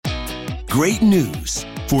Great news.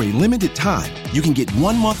 For a limited time, you can get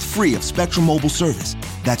 1 month free of Spectrum Mobile service.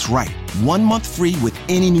 That's right, 1 month free with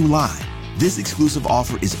any new line. This exclusive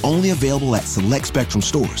offer is only available at select Spectrum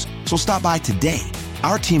stores, so stop by today.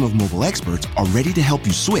 Our team of mobile experts are ready to help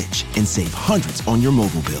you switch and save hundreds on your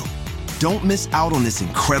mobile bill. Don't miss out on this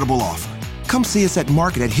incredible offer. Come see us at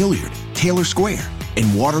Market at Hilliard, Taylor Square,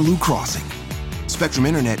 and Waterloo Crossing. Spectrum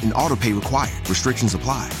Internet and autopay required. Restrictions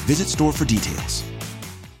apply. Visit store for details.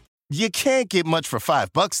 You can't get much for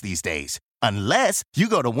 $5 these days. Unless you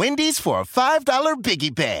go to Wendy's for a $5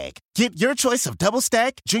 Biggie Bag. Get your choice of double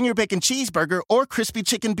stack, junior bacon cheeseburger, or crispy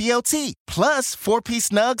chicken BLT. Plus 4-piece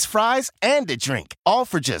nugs, fries, and a drink. All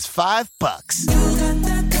for just $5. You got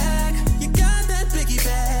that bag. You got that Biggie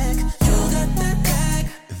Bag. You got that bag.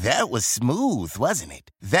 That was smooth, wasn't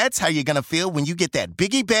it? That's how you're gonna feel when you get that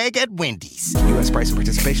Biggie Bag at Wendy's. U.S. price and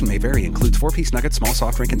participation may vary. Includes 4-piece nuggets, small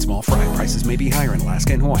soft drink, and small fry. Prices may be higher in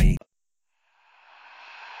Alaska and Hawaii.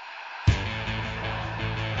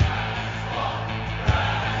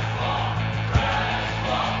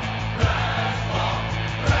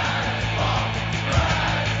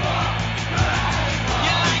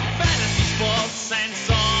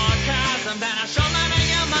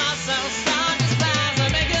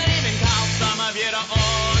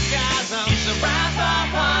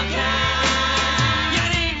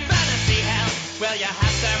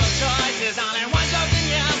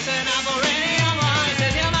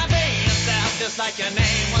 Like your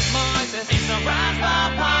name was Moses. It's a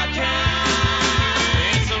Rascal Podcast.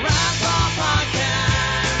 It's a Rascal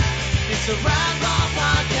Podcast. It's a Rascal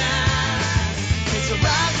Podcast. It's a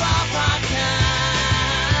Rascal Podcast.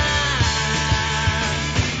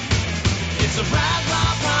 It's a Rascal Podcast. Get a Rascal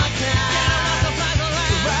Podcast.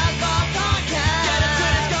 It's a Rascal Podcast. Get it to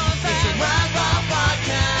this going thing. It's a Rascal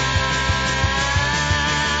Podcast.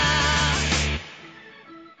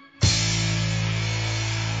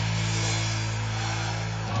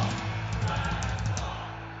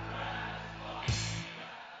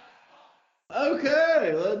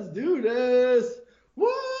 Okay, let's do this.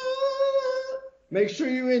 What? Make sure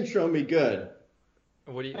you intro me good.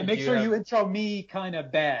 What do you? And make sure you intro me kind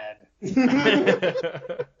of bad. Give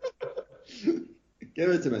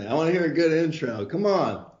it to me. I want to hear a good intro. Come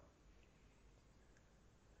on.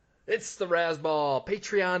 It's the Razzball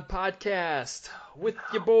Patreon podcast with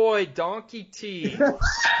your boy Donkey Teeth.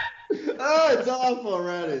 Oh, it's awful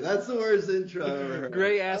already. That's the worst intro I ever heard.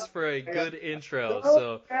 Gray asked for a good intro,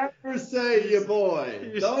 so Don't ever say your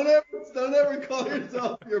boy. Don't ever call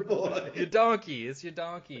yourself your boy. your donkey. It's your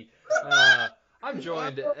donkey. I'm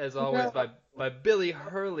joined as always by Billy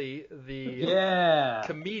Hurley, the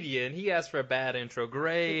comedian. He asked for a bad intro.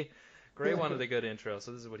 Gray wanted a good intro,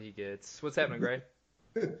 so this is what he gets. What's happening, Gray?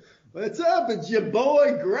 What's up? It's your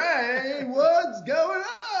boy Gray. What's going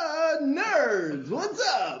on, nerds? What's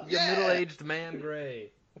up? Your middle-aged man,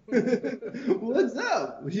 Gray. What's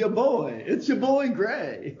up? It's your boy. It's your boy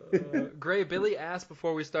Gray. Gray, Billy asked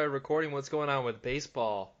before we started recording what's going on with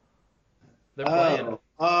baseball. They're playing.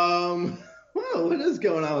 Well, what is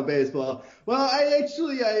going on with baseball? Well, I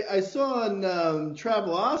saw on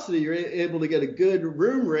Travelocity you're able to get a good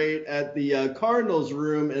room rate at the Cardinals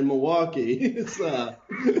room in Milwaukee.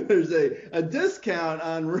 There's a discount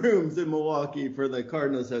on rooms in Milwaukee for the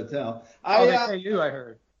Cardinals hotel. They pay you, I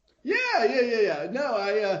heard. Yeah.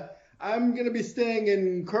 No, I'm going to be staying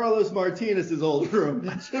in Carlos Martinez's old room.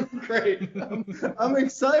 That should be great. I'm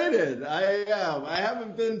excited. I am. I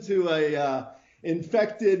haven't been to a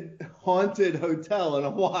infected, haunted hotel in a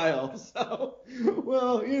while. So,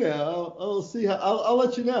 well, I'll see how. I'll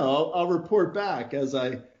let you know. I'll report back as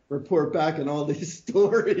I report back on all these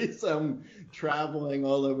stories I'm traveling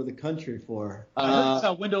all over the country for. I heard it's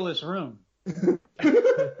a windowless room. It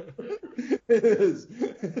is.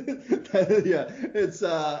 Yeah, it's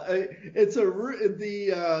the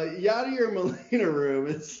Yadier Molina room.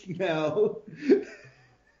 It's now.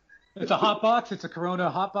 It's a hot box. It's a Corona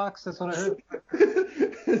hot box. That's what I heard.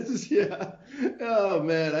 Yeah. Oh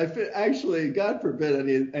man, actually, God forbid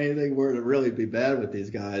anything were to really be bad with these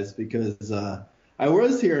guys, because I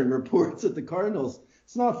was hearing reports that the Cardinals.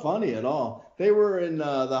 It's not funny at all. They were in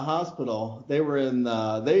the hospital. They were in.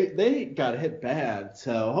 They got hit bad.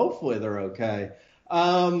 So hopefully they're okay.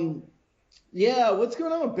 Yeah, what's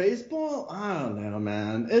going on with baseball? I don't know,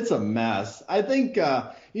 man. It's a mess. I think,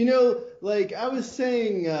 like I was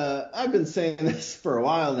saying, I've been saying this for a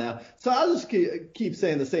while now. So I'll just keep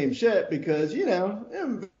saying the same shit because,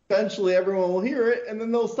 eventually everyone will hear it and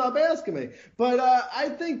then they'll stop asking me. But I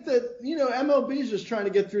think that, MLB is just trying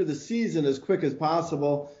to get through the season as quick as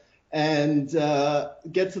possible. and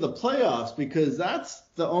get to the playoffs, because that's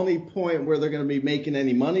the only point where they're going to be making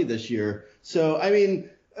any money this year. So, I mean,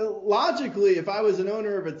 logically, if I was an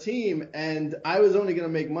owner of a team and I was only going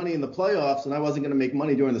to make money in the playoffs and I wasn't going to make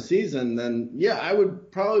money during the season, then yeah, I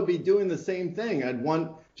would probably be doing the same thing. I'd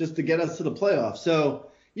want just to get us to the playoffs. So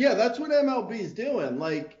yeah, that's what MLB's doing.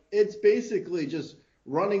 Like, it's basically just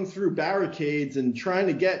running through barricades and trying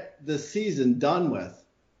to get the season done with.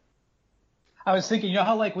 I was thinking, you know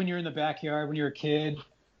how like when you're in the backyard when you're a kid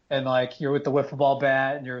and like you're with the wiffle ball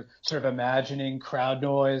bat and you're sort of imagining crowd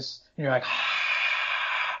noise and you're like,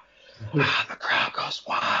 the crowd goes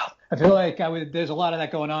wild. I feel like there's a lot of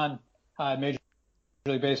that going on in Major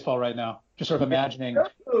League Baseball right now. Just sort of imagining.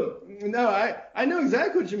 No, I know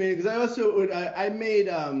exactly what you mean, because I also I made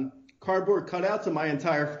cardboard cutouts of my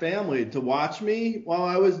entire family to watch me while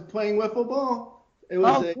I was playing wiffle ball. It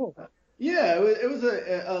was cool. Yeah, it was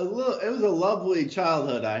a lovely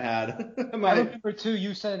childhood I had. I remember too.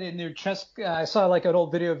 You said in your chess. I saw like an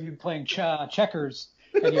old video of you playing checkers,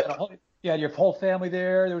 and you had your whole family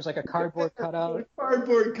there. There was like a cardboard cutout.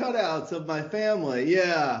 Cardboard cutouts of my family.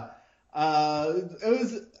 Yeah. It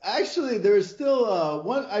was actually, there was still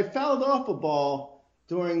one. I fouled off a ball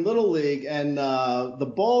during Little League, and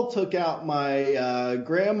the ball took out my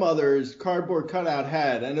grandmother's cardboard cutout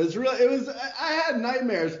head, and I had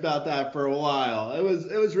nightmares about that for a while. It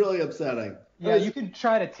was really upsetting. Yeah, you can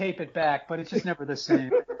try to tape it back, but it's just never the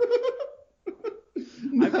same.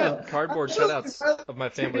 I've got cardboard cutouts of my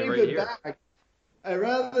family right here.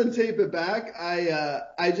 Rather than tape it back,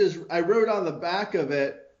 I wrote on the back of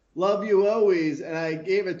it, "Love you always," and I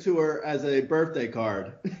gave it to her as a birthday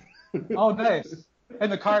card. Oh, nice.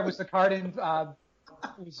 And the card was in?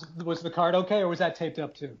 Was the card okay, or was that taped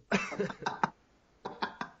up too?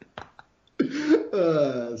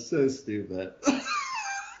 So stupid.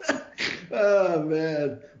 Oh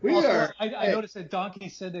man, I noticed that Donkey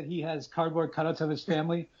said that he has cardboard cutouts of his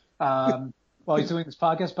family while he's doing this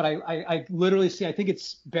podcast, but I literally see. I think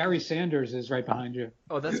it's Barry Sanders is right behind you.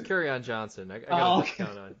 Oh, that's Kerryon Johnson. I got a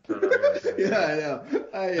discount on. Yeah,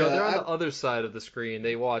 I know. No, they're on the other side of the screen.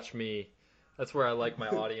 They watch me. That's where I like my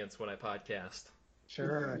audience when I podcast.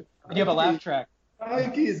 Sure. And you have a laugh track.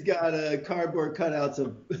 Mikey's got cardboard cutouts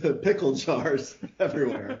of pickle jars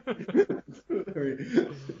everywhere.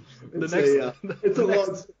 It's a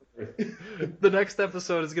long story. The next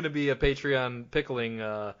episode is going to be a Patreon pickling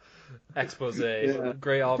expose. Yeah.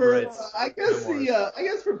 Grey Albright's. I guess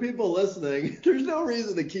for people listening, there's no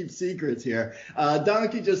reason to keep secrets here.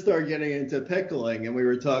 Donkey just started getting into pickling, and we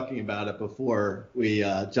were talking about it before we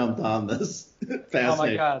jumped on this. Oh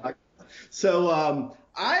my God. So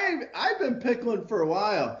I've been pickling for a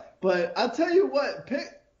while, but I'll tell you what,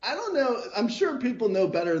 I don't know. I'm sure people know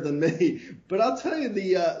better than me, but I'll tell you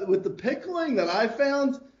with the pickling that I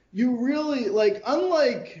found, you really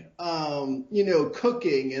unlike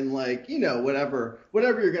cooking and whatever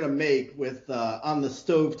you're gonna make with on the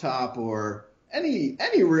stovetop or any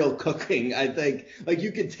real cooking. I think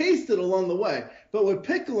you can taste it along the way, but with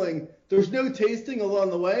pickling, there's no tasting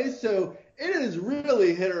along the way, so it is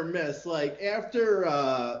really hit or miss. After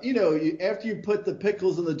after you put the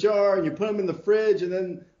pickles in the jar and you put them in the fridge, and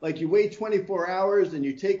then you wait 24 hours and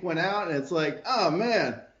you take one out, and it's like, oh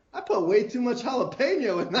man, I put way too much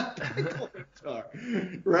jalapeno in that pickle jar,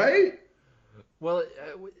 right? Well,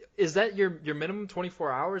 is that your minimum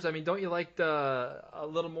 24 hours? I mean, don't you like a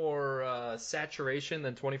little more saturation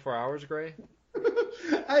than 24 hours, Gray?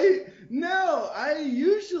 I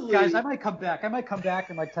usually. Guys, I might come back in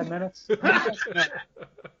like 10 minutes.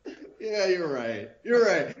 Yeah, you're right.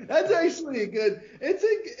 That's actually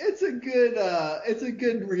it's a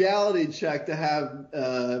good reality check to have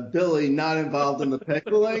Billy not involved in the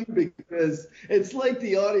pickling, because it's like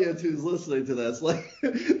the audience who's listening to this,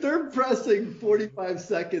 they're pressing 45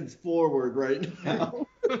 seconds forward right now.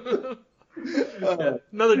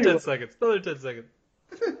 Another 10 seconds.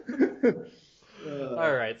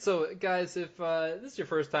 All right, so guys, if this is your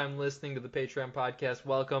first time listening to the Patreon podcast,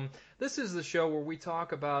 welcome. This is the show where we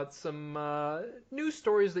talk about some news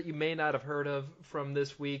stories that you may not have heard of from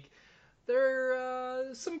this week.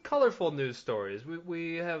 They're some colorful news stories.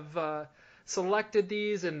 We have selected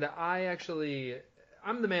these, and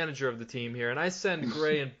I'm the manager of the team here, and I send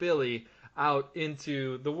Gray and Billy out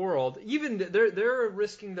into the world. Even they're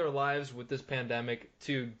risking their lives with this pandemic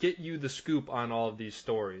to get you the scoop on all of these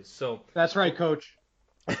stories. So that's right, Coach.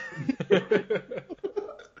 They've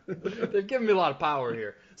given me a lot of power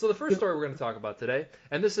here. So the first story we're going to talk about today,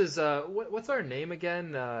 and this is what's our name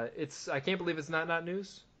again? I can't believe it's not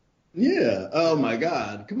news. Yeah. Oh my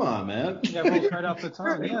God. Come on, man. Yeah, we'll start off the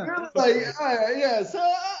time. Yeah. Yeah. So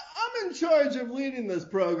I'm in charge of leading this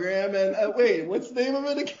program, and wait, what's the name of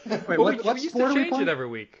it again? Wait, Well, what we used sport to are we change playing? it every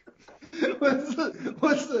week. Wait,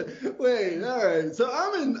 all right. So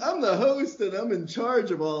I'm the host and I'm in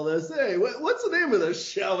charge of all this. Hey, what's the name of the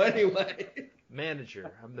show anyway?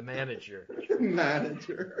 Manager. I'm the manager.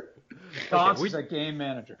 Manager. Donks is a game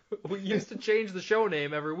manager. We used to change the show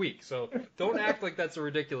name every week, so don't act like that's a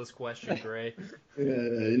ridiculous question, Gray. Yeah,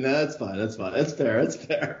 no, that's fine. That's fine. That's fair. That's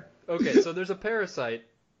fair. Okay, so there's a parasite.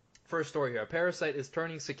 First story here. A parasite is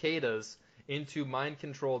turning cicadas into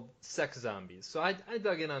mind-controlled sex zombies. So I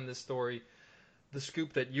dug in on this story, the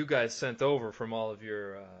scoop that you guys sent over from all of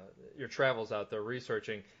your travels out there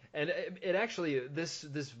researching, and it actually this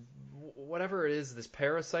whatever it is, this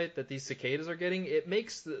parasite that these cicadas are getting, it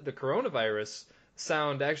makes the coronavirus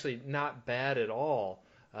sound actually not bad at all.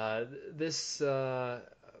 Man,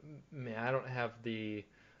 I don't have the.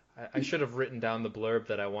 I should have written down the blurb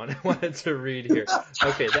that I wanted to read here.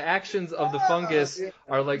 Okay, the actions of the fungus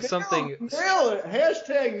are like something. Nailed it.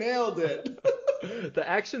 Hashtag nailed it. The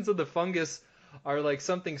actions of the fungus are like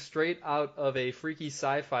something straight out of a freaky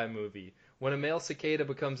sci-fi movie. When a male cicada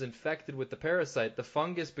becomes infected with the parasite, the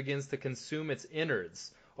fungus begins to consume its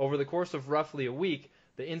innards. Over the course of roughly a week,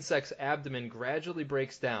 the insect's abdomen gradually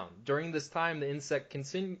breaks down. During this time, the insect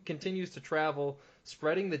continues to travel,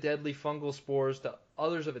 spreading the deadly fungal spores to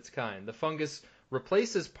others of its kind. The fungus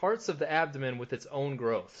replaces parts of the abdomen with its own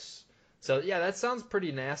growths. So, yeah, that sounds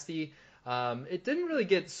pretty nasty. It didn't really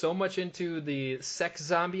get so much into the sex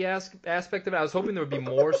zombie aspect of it. I was hoping there would be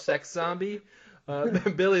more sex zombie.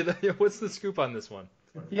 Billy, what's the scoop on this one?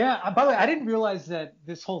 Yeah, by the way, I didn't realize that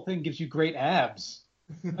this whole thing gives you great abs.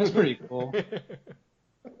 That's pretty cool.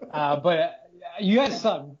 But you guys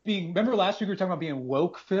remember last week we were talking about being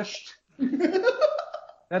woke fished?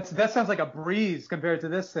 That sounds like a breeze compared to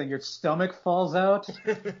this thing. Your stomach falls out.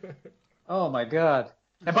 Oh my god.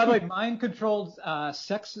 And by the way, mind-controlled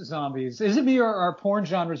sex zombies. Is it me or are porn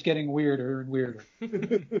genres getting weirder and weirder?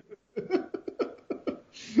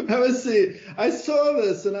 I saw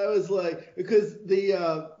this and I was like, because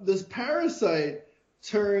this parasite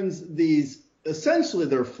turns these, essentially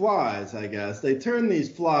they're flies, I guess. They turn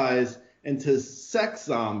these flies into sex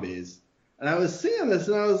zombies. And I was seeing this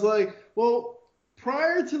and I was like, well,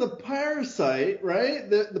 prior to the parasite, right?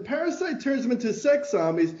 The parasite turns them into sex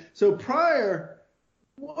zombies. So prior,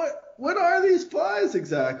 what are these flies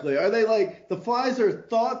exactly? Are they like, the flies are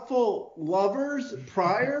thoughtful lovers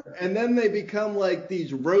prior, and then they become like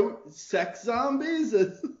these rote sex zombies?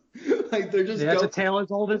 Like they're just That's a tale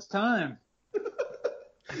as old as time.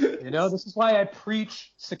 This is why I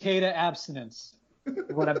preach cicada abstinence. You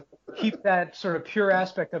want to keep that sort of pure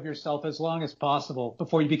aspect of yourself as long as possible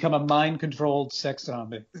before you become a mind-controlled sex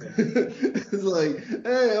zombie. It's like,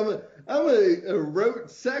 hey, I'm a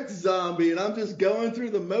rote sex zombie, and I'm just going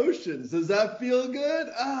through the motions. Does that feel good?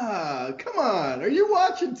 Come on. Are you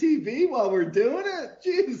watching TV while we're doing it?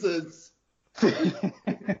 Jesus.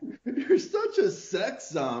 You're such a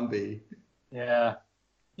sex zombie. Yeah.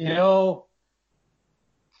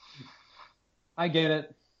 I get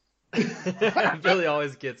it. Billy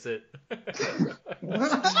always gets it. Very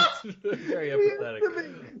empathetic.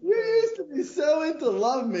 You used to be so into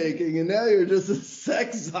lovemaking, and now you're just a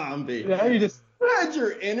sex zombie. Yeah, you just had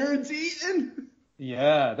your innards eaten.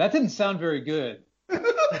 Yeah, that didn't sound very good.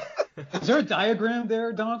 Is there a diagram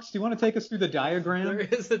there, Donks? Do you want to take us through the diagram? There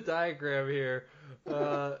is a diagram here.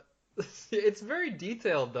 It's very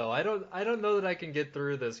detailed, though. I don't know that I can get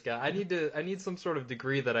through this, guy. I need some sort of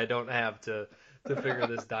degree that I don't have to figure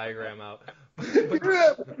this diagram out.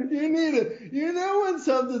 You need it. You know when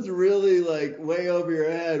something's really like way over your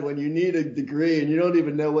head, when you need a degree and you don't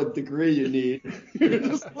even know what degree you need. You're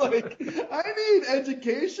just like, I need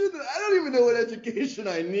education. I don't even know what education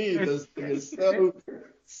I need. This thing is so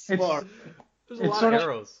smart. There's a lot of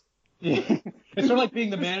arrows. It's sort of like being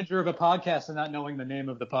the manager of a podcast and not knowing the name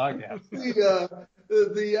of the podcast. The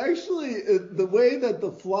way that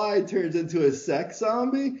the fly turns into a sex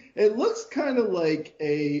zombie, it looks kind of like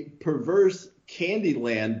a perverse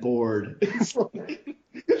Candyland board. It's like,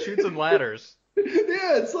 shoots and ladders.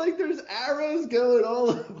 Yeah, it's like there's arrows going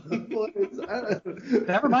all over the place.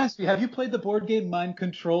 That reminds me, have you played the board game Mind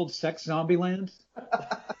Controlled Sex Zombieland?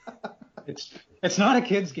 It's not a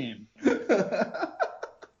kid's game.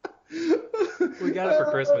 We got it for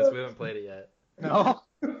Christmas. We haven't played it yet. No.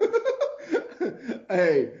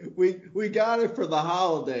 Hey, we got it for the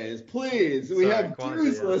holidays. Please, we have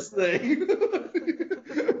Jews listening.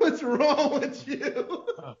 What's wrong with you?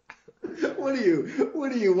 What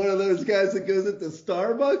are you, one of those guys that goes into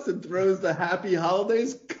Starbucks and throws the Happy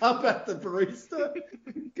Holidays cup at the barista?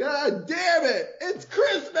 God damn it! It's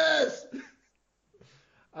Christmas!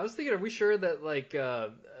 I was thinking, are we sure that like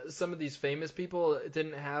some of these famous people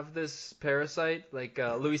didn't have this parasite, like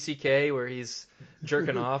Louis C.K., where he's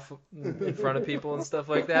jerking off in front of people and stuff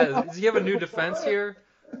like that? Does he have a new defense here?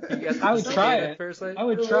 I would try it. Parasite? I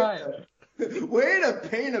would try it. Way to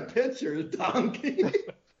paint a picture, Donkey.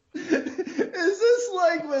 Is this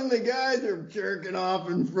like when the guys are jerking off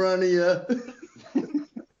in front of you?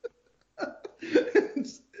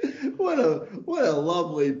 What a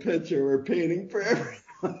lovely picture we're painting for everyone.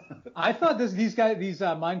 I thought these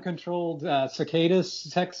mind-controlled cicadas,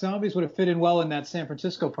 sex zombies, would have fit in well in that San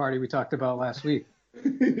Francisco party we talked about last week.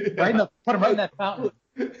 Put them right in that fountain.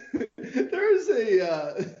 There's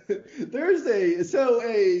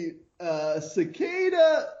a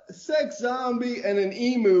cicada, sex zombie, and an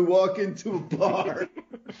emu walk into a bar.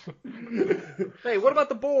 Hey, what about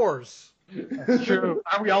the Boars? That's true.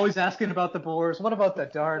 Are we always asking about the Boars? What about the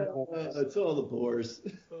darn Boars? It's all the Boars.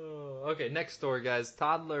 Okay, next story, guys.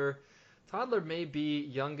 Toddler may be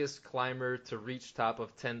youngest climber to reach top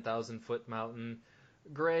of 10,000-foot mountain.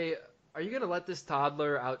 Gray, are you gonna let this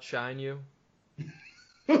toddler outshine you?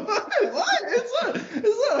 What?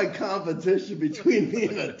 It's not a competition between me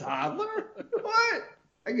and a toddler. What?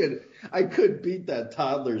 I could beat that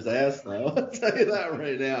toddler's ass though. I'll tell you that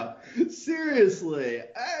right now. Seriously,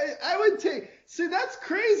 I would take. See, that's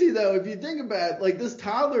crazy though. If you think about it, like this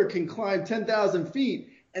toddler can climb 10,000 feet,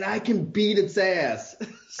 and I can beat its ass.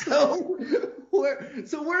 So where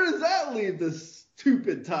does that leave this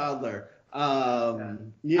stupid toddler?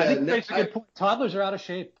 Yeah, I think that's a good point. Toddlers are out of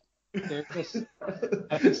shape. They're just,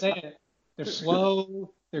 I've been saying it. They're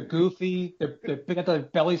slow. They're goofy. They got their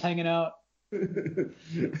bellies hanging out. You're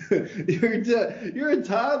a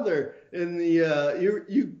toddler in the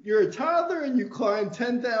you're a toddler and you climb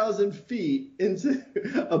 10,000 feet into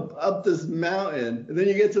up this mountain, and then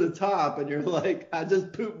you get to the top and you're like, I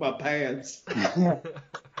just pooped my pants.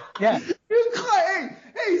 Yeah.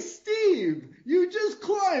 Hey Steve, you just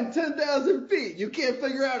climbed 10,000 feet. You can't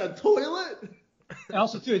figure out a toilet? And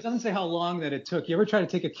also, too, it doesn't say how long that it took. You ever try to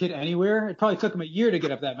take a kid anywhere? It probably took them a year to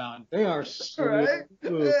get up that mountain. They are so right?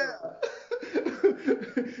 Yeah.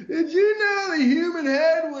 Did you know the human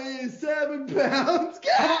head weighs 7 pounds?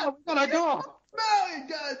 God, we gotta go. Mountain,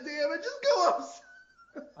 God damn it, just go up.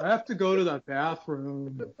 I have to go to the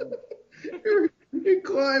bathroom. You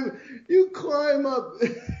climb up.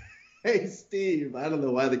 Hey, Steve. I don't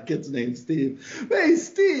know why the kid's named Steve. Hey,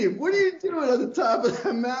 Steve, what are you doing on the top of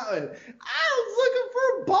that mountain? I was looking for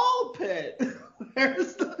a ball pit. Where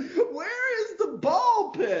is the ball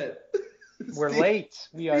pit? We're late.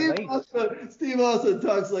 We are late. Steve also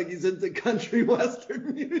talks like he's into country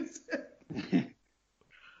western music.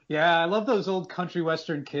 Yeah, I love those old country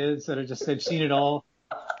western kids that are just, they've seen it all.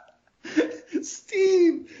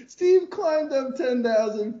 Steve climbed up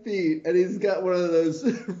 10,000 feet, and he's got one of those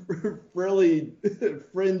frilly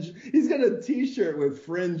fringe. He's got a T-shirt with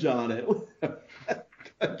fringe on it.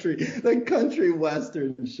 country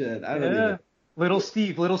western shit. I don't know. Little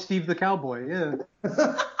Steve the cowboy. Yeah.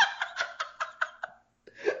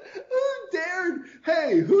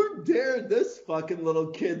 Who dared this fucking little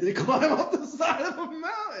kid to climb up the side of a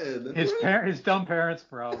mountain? His dumb parents,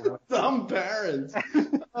 probably. Dumb parents.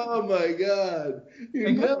 Oh my God.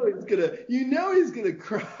 You know he's gonna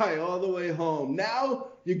cry all the way home. Now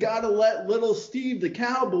you gotta let little Steve the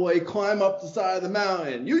cowboy climb up the side of the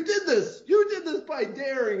mountain. You did this by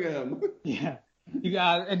daring him. Yeah.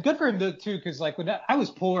 And good for him too, because like when I was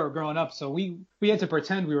poor growing up, so we had to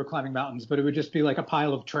pretend we were climbing mountains, but it would just be like a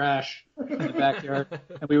pile of trash in the backyard,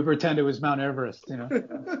 and we would pretend it was Mount Everest, you know.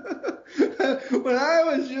 When I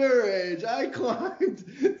was your age, I climbed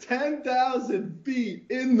 10,000 feet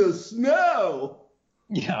in the snow.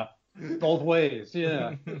 Yeah, both ways.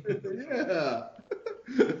 Yeah. Yeah.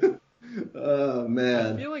 Oh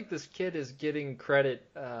man. I feel like this kid is getting credit.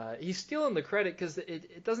 He's stealing the credit because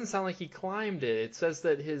it doesn't sound like he climbed it. It says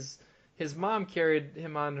that his mom carried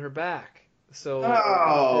him on her back. So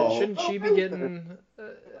shouldn't she be getting?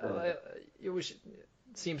 It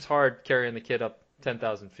seems hard carrying the kid up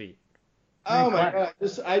 10,000 feet. Oh my God!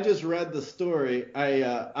 I just read the story. I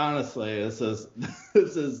honestly, this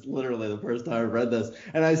is literally the first time I've read this,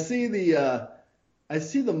 and I see the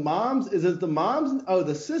mom's. Is it the mom's? Oh,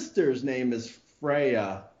 the sister's name is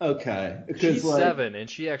Freya. Okay. She's 7, and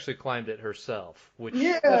she actually climbed it herself, which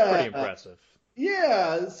that's pretty impressive.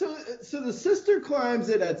 Yeah. So the sister climbs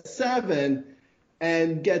it at 7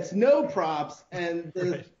 and gets no props, and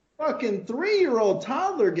the fucking 3-year-old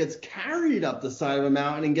toddler gets carried up the side of a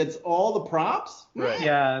mountain and gets all the props. Right.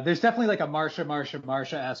 Yeah. There's definitely like a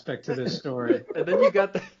Marsha aspect to this story. And then you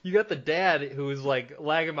got the dad who's like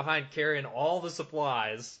lagging behind carrying all the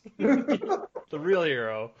supplies. The real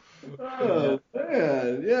hero. Oh,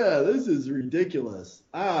 man. Yeah, this is ridiculous.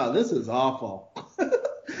 This is awful.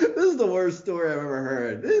 This is the worst story I've ever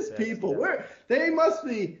heard. These people,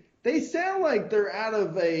 they sound like they're out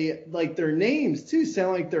of their names, too,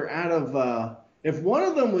 sound like they're out of, if one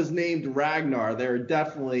of them was named Ragnar, they're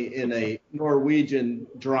definitely in a Norwegian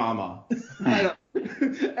drama.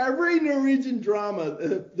 Every Norwegian drama,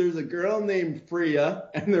 there's a girl named Freya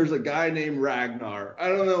and there's a guy named Ragnar. I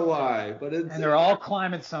don't know why, but it's. And they're all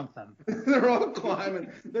climbing something. They're all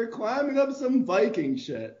climbing. They're climbing up some Viking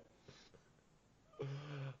shit.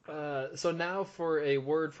 So now for a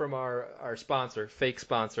word from our sponsor, fake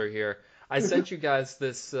sponsor here. I sent you guys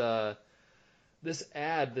this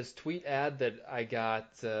tweet ad that I got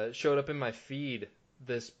showed up in my feed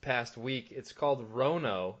this past week. It's called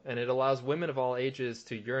Rono, and it allows women of all ages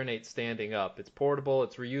to urinate standing up. It's portable,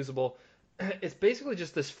 it's reusable. It's basically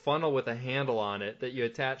just this funnel with a handle on it that you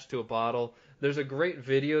attach to a bottle. There's a great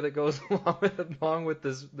video that goes along with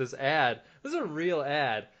this ad. This is a real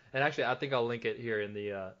ad, and actually I think I'll link it here in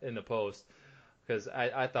the post because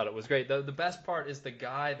I thought it was great. The best part is the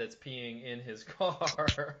guy that's peeing in his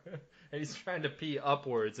car, and he's trying to pee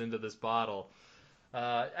upwards into this bottle.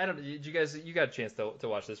 I don't. Did you got a chance to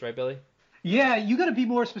watch this, right, Billy? Yeah, you got to be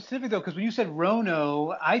more specific though, because when you said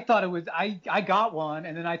Rono, I thought it was I got one,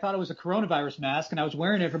 and then I thought it was a coronavirus mask, and I was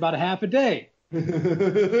wearing it for about a half a day.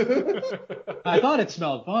 I thought it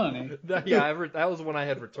smelled funny. Yeah, that was one I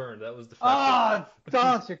had returned. That was defective. Ah,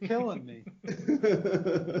 Donks, you're killing me.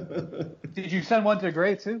 Did you send one to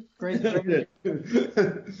Gray too? Gray? I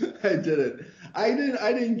didn't.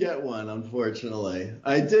 I didn't get one, unfortunately.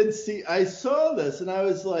 I saw this and I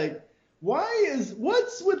was like,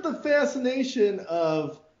 what's with the fascination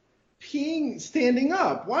of peeing standing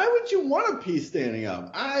up? Why would you want to pee standing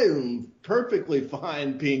up? I'm perfectly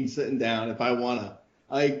fine peeing sitting down if I want to.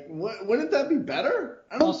 Like, wouldn't that be better?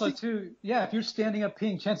 Too, yeah, if you're standing up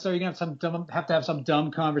peeing, chances are you're going to have to have some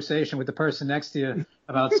dumb conversation with the person next to you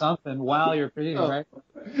about something while you're peeing, right?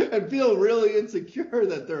 And feel really insecure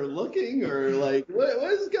that they're looking or like,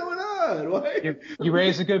 what is going on? Why? You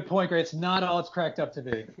raise a good point, Gray. It's not all it's cracked up to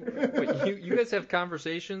be. Wait, you guys have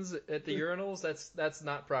conversations at the urinals? That's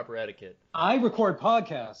not proper etiquette. I record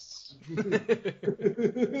podcasts.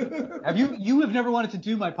 You have never wanted to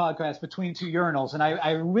do my podcast between two urinals, and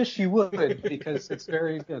I wish you would because it's very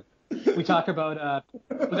good. We talk about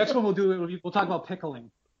the next one we'll talk about pickling.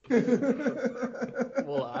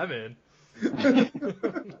 Well, I'm in.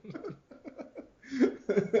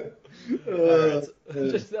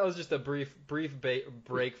 That was just a brief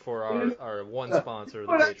break for our one sponsor,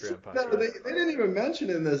 the Patreon podcast. They didn't even mention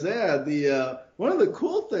in this ad one of the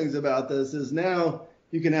cool things about this is now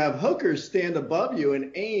you can have hookers stand above you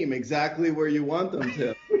and aim exactly where you want them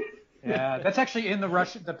to. Yeah, that's actually in the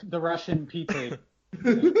Russian pee tape.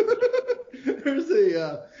 There's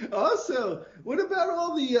also, what about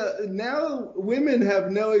all the, now women have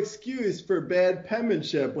no excuse for bad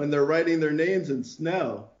penmanship when they're writing their names in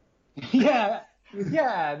snow. Yeah,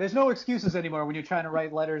 there's no excuses anymore when you're trying to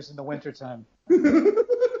write letters in the wintertime. In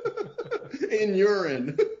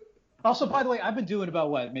urine. Also, by the way, I've been doing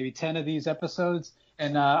about, maybe 10 of these episodes,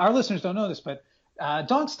 and our listeners don't know this, but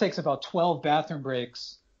Donks takes about 12 bathroom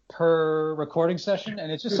breaks per recording session,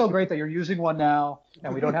 and it's just so great that you're using one now,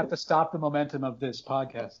 and we don't have to stop the momentum of this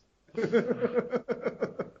podcast.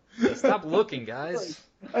 Stop looking, guys.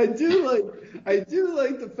 I do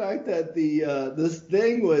like the fact that this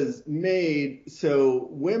thing was made so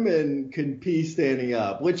women can pee standing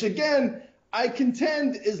up, which again I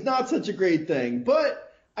contend is not such a great thing,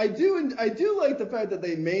 but I do like the fact that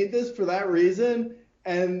they made this for that reason,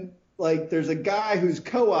 and like there's a guy who's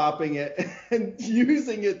co-oping it and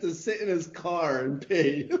using it to sit in his car and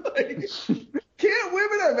pee. Like, can't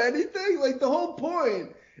women have anything? Like the whole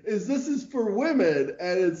point is this is for women,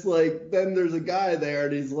 and it's like then there's a guy there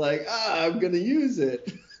and he's like, I'm gonna use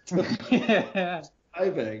it. Yeah.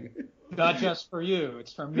 Driving. Not just for you,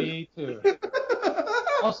 it's for me too.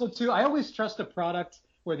 Also too, I always trust a product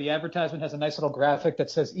where the advertisement has a nice little graphic that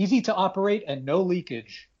says easy to operate and no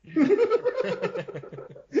leakage.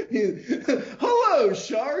 Hello,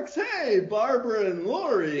 sharks. Hey, Barbara and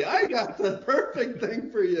Lori. I got the perfect thing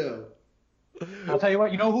for you. I'll tell you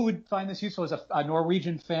what, you know who would find this useful is a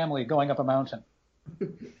Norwegian family going up a mountain.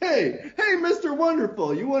 Hey, Mr.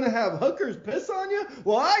 Wonderful, you want to have hookers piss on you?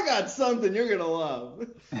 Well, I got something you're going to love.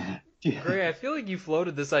 Gray, I feel like you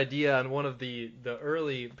floated this idea on one of the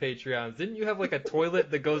early Patreons. Didn't you have like a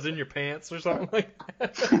toilet that goes in your pants or something like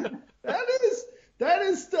that? That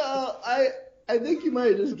is I think you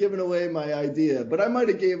might have just given away my idea, but I might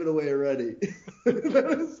have gave it away already.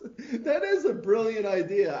 That is a brilliant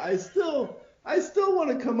idea. I still I still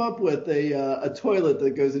want to come up with a toilet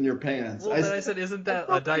that goes in your pants. Well, then I said, isn't that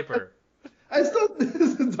a diaper? I still think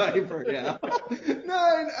it's a diaper, yeah. No,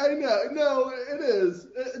 I know. No, it is.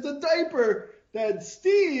 It's a diaper that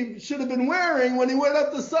Steve should have been wearing when he went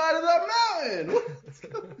up the side of that mountain.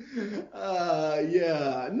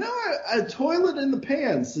 Yeah. No, a toilet in the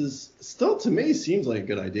pants is still, to me, seems like a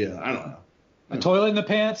good idea. I don't know. A toilet in the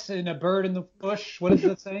pants and a bird in the bush. What is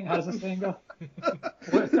that saying? How does that saying go?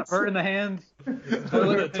 What's a bird in the hand?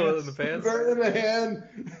 Toilet in the pants. Bird in the hand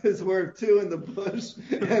is worth 2 in the bush,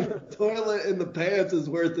 and the toilet in the pants is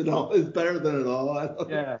worth it all. Is better than it all.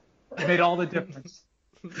 Yeah, it made all the difference.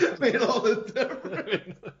 Made all the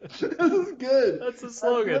difference. This is good. That's a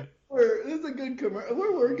slogan. This is a good commercial.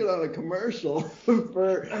 We're working on a commercial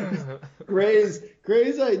for Gray's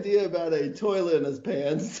idea about a toilet in his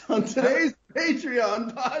pants on today's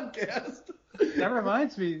Patreon podcast. That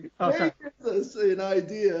reminds me. Gray gives us an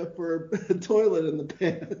idea for a toilet in the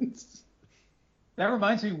pants. That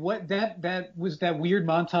reminds me. What that was that weird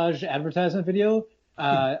montage advertisement video.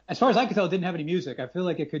 As far as I could tell, it didn't have any music. I feel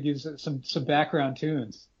like it could use some background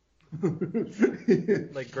tunes.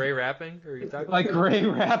 Like Gray rapping? Or are you talking like Gray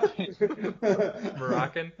rapping?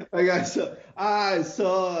 Moroccan? Like I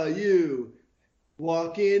saw you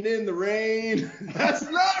walking in the rain. That's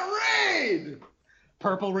not rain!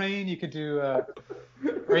 Purple Rain. You could do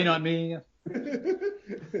Rain on Me.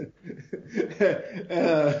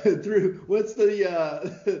 Through what's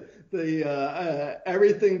the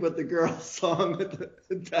Everything But the Girl song at the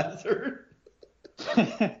desert?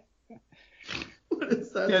 What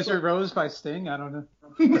is that Desert song? Rose by Sting? I don't know.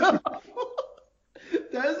 No.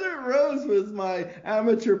 Desert Rose was my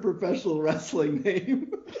amateur professional wrestling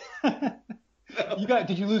name.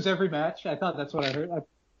 Did you lose every match? I thought that's what I heard.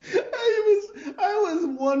 I was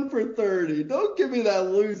 1 for 30. Don't give me that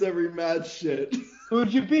lose every match shit. Who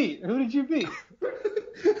did you beat?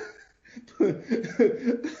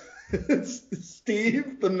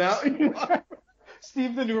 Steve, the mountain walker.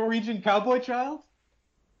 Steve, the Norwegian cowboy child?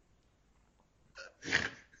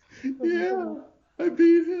 Yeah, I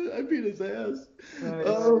beat his ass.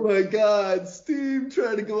 Oh my God, Steve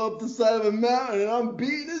trying to go up the side of a mountain and I'm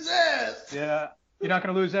beating his ass. Yeah, you're not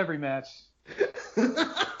going to lose every match.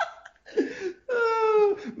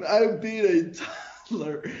 I beat a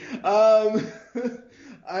toddler.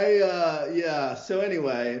 Yeah. So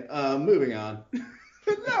anyway, moving on.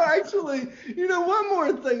 No, actually, one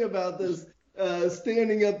more thing about this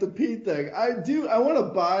standing up to Pete thing. I want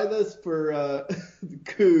to buy this for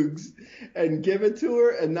Cougs and give it to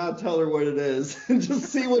her and not tell her what it is and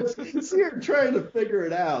just see her trying to figure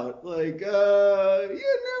it out. Like,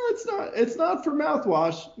 it's not for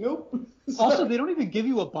mouthwash. Nope. Also, they don't even give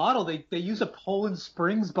you a bottle. They use a Poland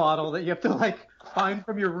Springs bottle that you have to find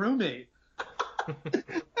from your roommate.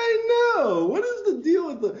 I know. What is the deal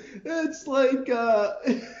with it's like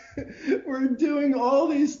we're doing all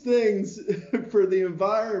these things for the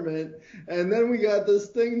environment, and then we got this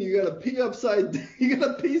thing you gotta pee you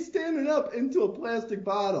gotta pee standing up into a plastic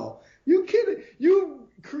bottle. You kidding? You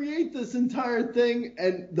create this entire thing,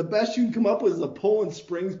 and the best you can come up with is a Poland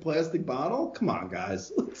Springs plastic bottle? Come on,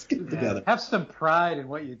 guys. Let's get it together. Have some pride in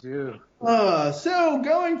what you do. So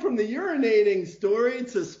going from the urinating story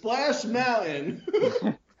to Splash Mountain.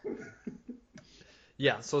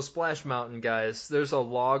 Yeah, so Splash Mountain, guys, there's a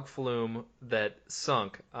log flume that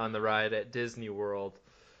sunk on the ride at Disney World.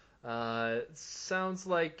 Sounds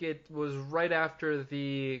like it was right after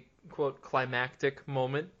the, quote, climactic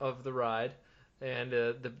moment of the ride, and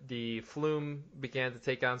the flume began to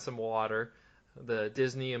take on some water. The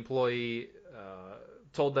Disney employee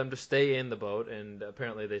told them to stay in the boat, and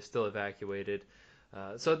apparently they still evacuated.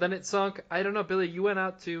 So then it sunk. I don't know, Billy, you went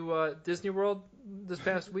out to Disney World this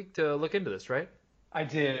past week to look into this, right? I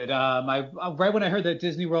did. Right when I heard that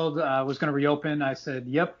Disney World was going to reopen, I said,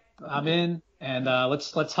 "Yep, I'm in." And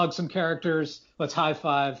let's hug some characters. Let's high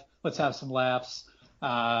five. Let's have some laughs.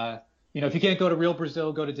 If you can't go to real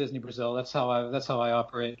Brazil, go to Disney Brazil. That's how I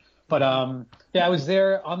operate. But I was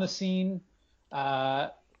there on the scene.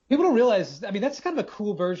 People don't realize. I mean, that's kind of a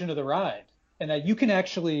cool version of the ride, and that you can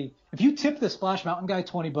actually, if you tip the Splash Mountain guy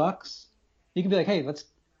 $20, you can be like, "Hey,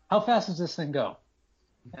 how fast does this thing go?"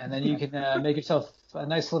 And then you can make yourself a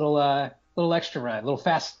nice little extra ride, little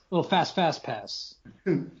fast pass.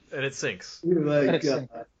 And it sinks.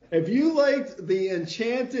 If you liked the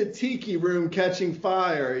Enchanted Tiki Room catching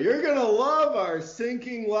fire, you're gonna love our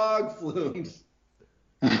sinking log flumes.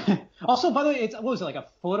 Also, by the way, what was it, like a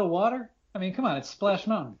foot of water? I mean, come on, it's Splash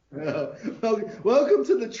Mountain. Welcome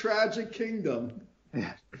to the tragic kingdom.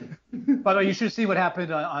 Yeah. By the way, you should see what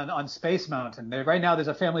happened on Space Mountain. Right now, there's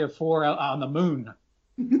a family of 4 out on the moon.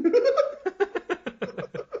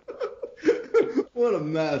 What a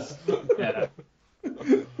mess. Yeah.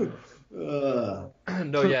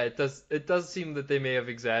 No, yeah, it does seem that they may have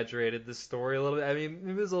exaggerated the story a little bit. I mean,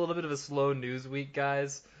 it was a little bit of a slow news week,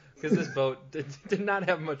 guys, because this boat did not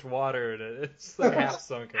have much water in it. It's like half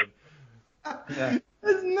sunken. Yeah.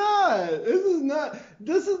 It's not.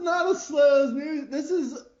 This is not a slow news. This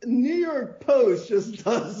is New York Post just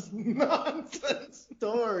does nonsense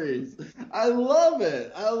stories. I love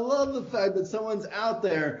it. I love the fact that someone's out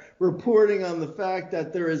there reporting on the fact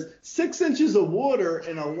that there is 6 inches of water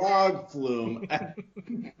in a log flume.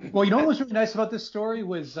 Well, you know what was really nice about this story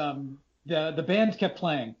was the band kept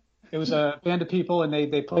playing. It was a band of people, and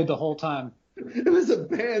they played the whole time. It was a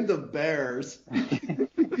band of bears.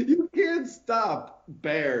 You can't stop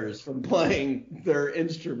bears from playing their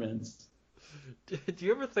instruments. Do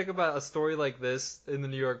you ever think about a story like this in the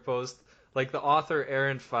New York Post? Like the author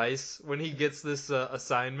Aaron Feiss, when he gets this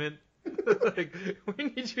assignment, like, we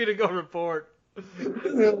need you to go report.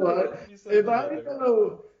 You know what? If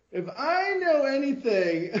I know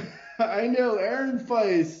anything, I know Aaron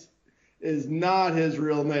Feiss is not his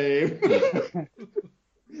real name.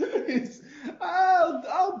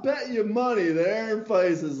 I'll bet you money that Aaron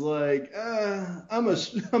Feiss is like, I'm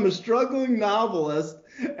a struggling novelist,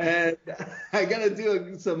 and I gotta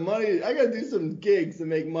do some money. I gotta do some gigs to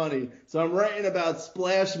make money. So I'm writing about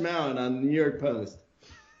Splash Mountain on the New York Post.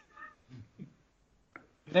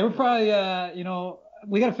 They were probably,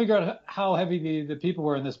 we got to figure out how heavy the people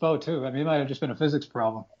were in this boat too. I mean, it might have just been a physics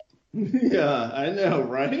problem. Yeah, I know,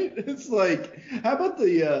 right? It's like, how about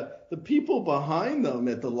the people behind them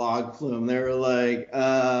at the log flume? They were like,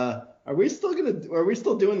 are we still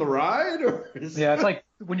doing the ride? Yeah, it's like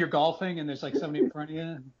when you're golfing and there's like somebody in front of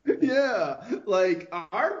you. Yeah, like,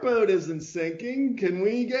 our boat isn't sinking. Can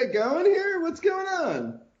we get going here? What's going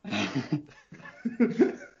on?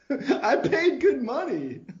 I paid good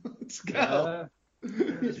money. Let's go.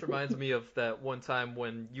 This reminds me of that one time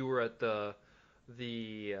when you were at the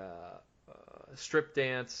strip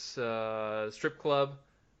club,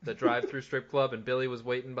 the drive-through strip club, and Billy was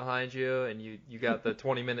waiting behind you, and you got the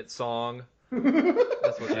 20-minute song.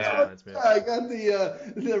 That's what this reminds me of. I got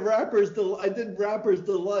the Rapper's I did Rapper's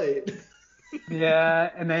Delight. Yeah,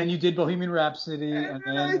 and then you did Bohemian Rhapsody, and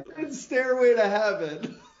then I did Stairway to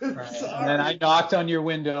Heaven. Right. And then I knocked on your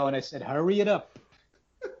window and I said, "Hurry it up."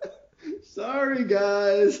 Sorry,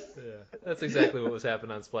 guys. Yeah, that's exactly what was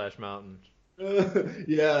happening on Splash Mountain.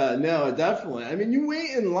 Yeah, no, definitely. I mean, you wait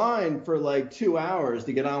in line for like 2 hours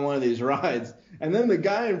to get on one of these rides, and then the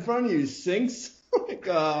guy in front of you sinks. Like,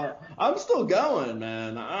 I'm still going,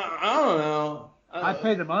 man. I don't know. I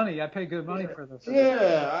pay the money. I pay good money for this.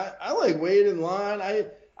 Yeah, I like wait in line. I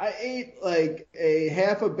ate like a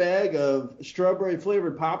half a bag of strawberry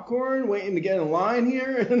flavored popcorn waiting to get in line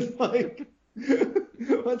here, and like,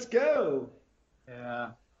 let's go. Yeah.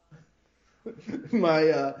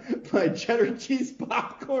 My cheddar cheese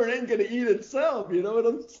popcorn ain't gonna eat itself. You know what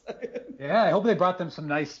I'm saying? Yeah, I hope they brought them some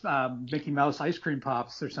nice Mickey Mouse ice cream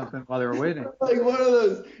pops or something while they were waiting. Like one of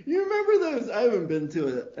those. You remember those? I haven't been to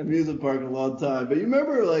an amusement park in a long time, but you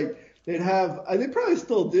remember like they'd have. They probably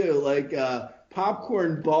still do like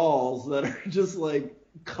popcorn balls that are just like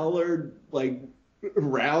colored like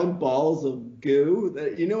round balls of goo.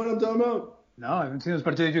 That, you know what I'm talking about? No, I haven't seen this,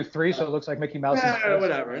 but did they do 3 so it looks like Mickey Mouse? Yeah,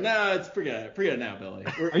 whatever. No, forget it. Forget it now, Billy.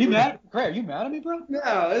 Are you mad? Craig, are you mad at me, bro? No,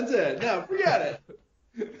 that's it. No, forget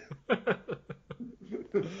it.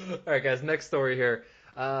 All right, guys, next story here.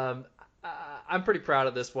 I'm pretty proud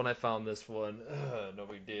of this one. I found this one. No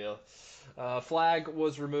big deal. Flag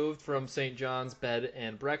was removed from St. John's Bed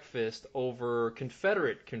and Breakfast over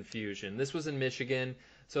Confederate confusion. This was in Michigan.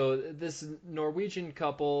 So this Norwegian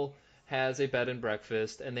couple has a bed and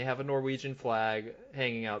breakfast, and they have a Norwegian flag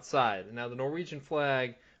hanging outside. Now, the Norwegian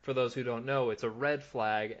flag, for those who don't know, it's a red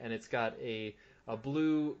flag, and it's got a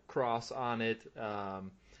blue cross on it.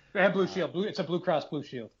 And blue shield. It's a Blue Cross Blue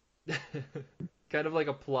Shield. Kind of like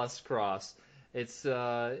a plus cross. It's,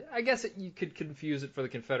 I guess you could confuse it for the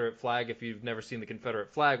Confederate flag if you've never seen the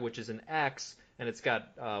Confederate flag, which is an X, and it's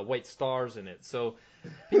got white stars in it. So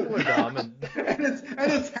people are dumb. And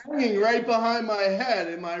it's hanging right behind my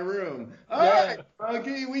head in my room. All right,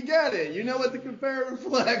 Monkey, we get it. You know what the Confederate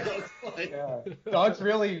flag looks like. Yeah. Dogs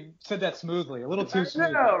really said that smoothly, a little too smooth.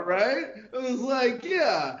 I know, right? It was like,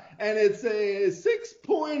 yeah, and it's a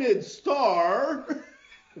 6-pointed star.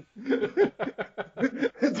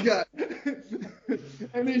 It's got,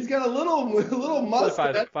 and he's got a little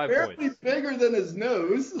mustache, barely points. Bigger than his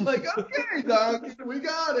nose. Like, okay, Donkey, we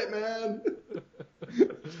got it, man.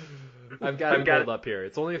 I've got it pulled up here.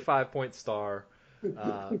 It's only a 5-point star,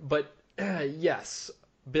 but yes,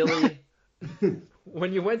 Billy,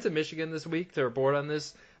 When you went to Michigan this week to report on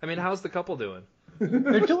this, I mean, how's the couple doing?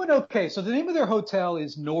 They're doing okay. So the name of their hotel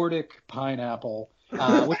is Nordic Pineapple,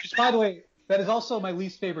 which is, by the way, that is also my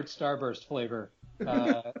least favorite Starburst flavor.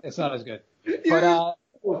 It's not as good. But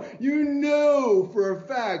you know for a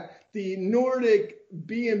fact the Nordic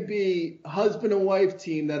B&B husband and wife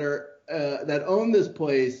team that own this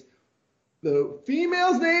place, the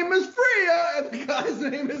female's name is Freya and the guy's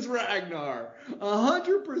name is Ragnar.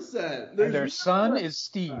 100%. And their son is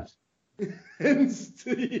Steve. And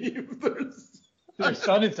Steve. Their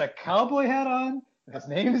son is a cowboy hat on. His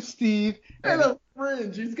name is Steve. And a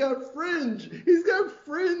fringe. He's got fringe. He's got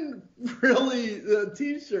frilly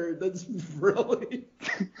t-shirt that's frilly.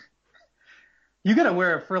 You gotta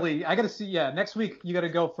wear a frilly. I gotta see. Yeah, next week you gotta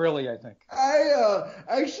go frilly. I think. I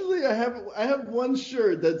have one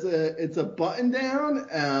shirt that's it's a button down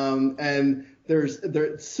and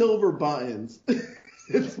there's silver buttons.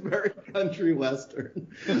 It's very country western.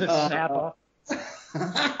 Does it snap off?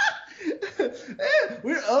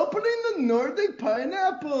 We're opening the Nordic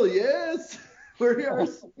Pineapple. Yes, we're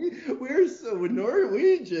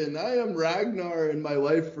Norwegian. I am Ragnar and my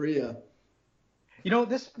wife Freya. You know,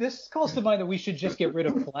 this calls to mind that we should just get rid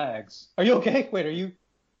of flags. Are you okay? Wait, are you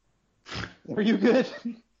good?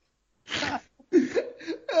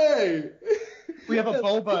 Hey. We have a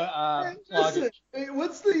boba flag. Hey,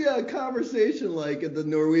 what's the conversation like at the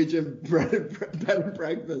Norwegian bed and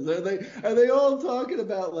breakfast? Are they all talking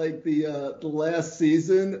about like the last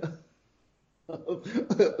season of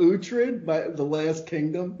Uhtred, the Last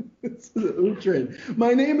Kingdom? It's Uhtred.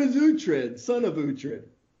 My name is Uhtred, son of Uhtred.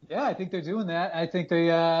 Yeah, I think they're doing that. I think they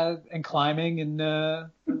and climbing and the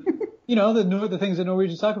things that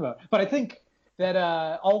Norwegians talk about. But I think that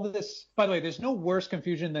all this. By the way, there's no worse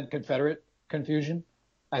confusion than Confederate confusion.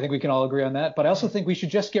 I think we can all agree on that. But I also think we should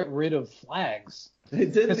just get rid of flags. They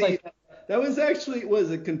did. That was actually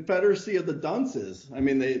a Confederacy of the Dunces. I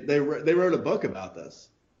mean, they wrote a book about this.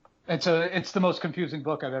 It's the most confusing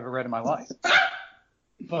book I've ever read in my life.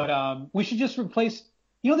 But we should just replace.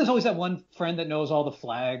 There's always that one friend that knows all the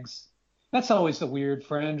flags. That's always the weird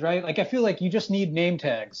friend, right? Like, I feel like you just need name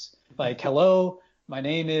tags. Like, hello, my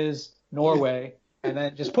name is Norway, and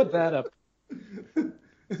then just put that up.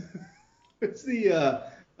 It's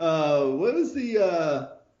oh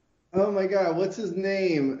my God, what's his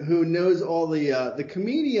name? Who knows all the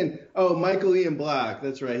comedian? Oh, Michael Ian Black.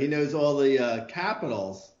 That's right. He knows all the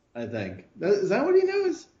capitals, I think. Is that what he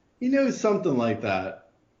knows? He knows something like that.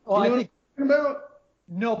 Well, I think. What I'm talking about?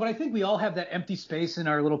 No, but I think we all have that empty space in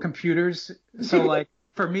our little computers. So, like,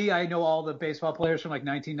 for me, I know all the baseball players from, like,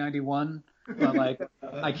 1991. But, like,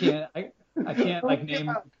 I can't like,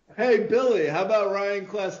 name... Hey, Billy, how about Ryan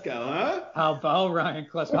Klesko, huh? How about Ryan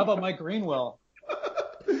Klesko? How about Mike Greenwell?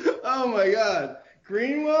 Oh, my God.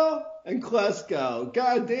 Greenwell and Klesko.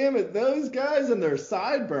 God damn it. Those guys and their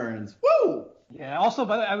sideburns. Woo! Yeah, also,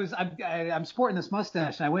 but I'm sporting this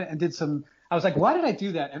mustache, and I went and did some... I was like, why did I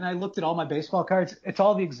do that? And I looked at all my baseball cards. It's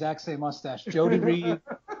all the exact same mustache. Jody Reed,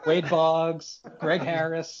 Wade Boggs, Greg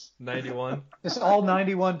Harris. 91. It's all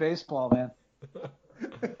 91 baseball, man.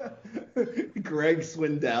 Greg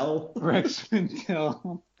Swindell. Greg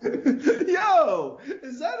Swindell. Yo,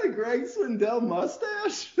 is that a Greg Swindell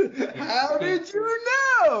mustache? How did you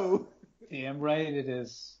know? Damn right it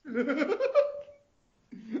is.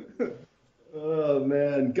 Oh,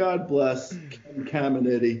 man. God bless Ken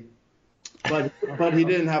Caminiti. But he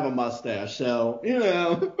didn't have a mustache, so,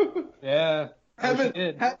 Yeah. Heaven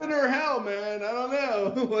or hell, man. I don't know.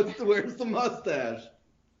 Where's the mustache?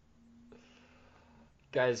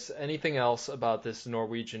 Guys, anything else about this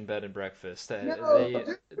Norwegian bed and breakfast? No,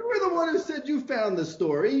 you were the one who said you found the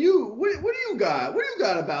story. What do you got? What do you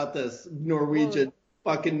got about this Norwegian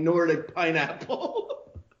fucking Nordic pineapple?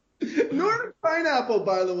 Nordic pineapple,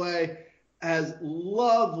 by the way, has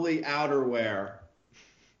lovely outerwear.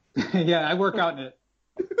 Yeah, I work out in it.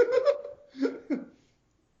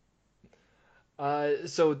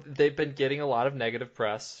 So they've been getting a lot of negative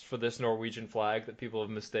press for this Norwegian flag that people have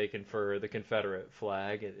mistaken for the Confederate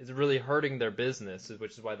flag. It's really hurting their business,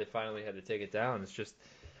 which is why they finally had to take it down. It's just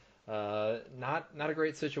not a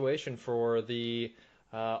great situation for the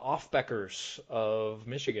Offbeckers of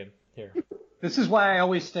Michigan here. This is why I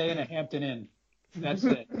always stay in a Hampton Inn. That's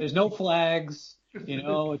it. There's no flags,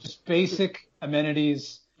 just basic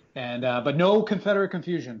amenities. And but no Confederate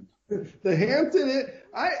confusion. The Hampton Inn,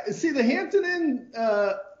 the Hampton Inn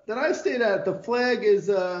that I stayed at, the flag is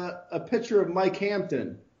a picture of Mike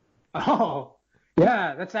Hampton. Oh,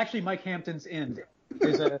 yeah, that's actually Mike Hampton's Inn.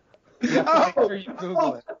 There's a you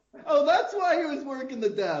Google it. Oh, that's why he was working the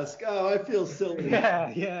desk. Oh, I feel silly.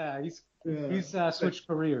 Yeah. He's switched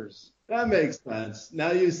careers. That makes sense.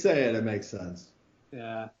 Now you say it, it makes sense.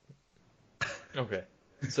 Yeah. Okay.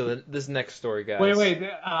 So this next story, guys. Wait.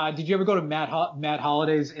 Did you ever go to Matt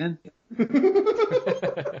Holliday's Inn?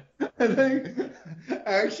 I think,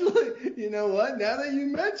 actually, you know what? Now that you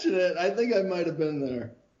mention it, I think I might have been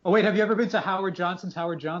there. Oh, wait, have you ever been to Howard Johnson's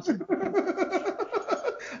Howard Johnson?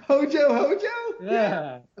 Hojo?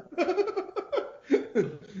 Yeah.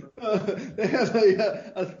 They have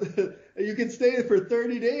you can stay for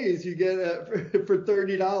 30 days. You get for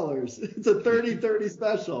 $30. It's a 30-30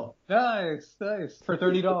 special. Nice. For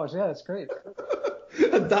 $30. Yeah, that's great.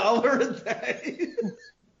 $1 a day.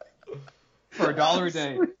 For $1 a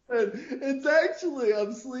day. It's actually,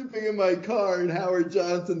 I'm sleeping in my car in Howard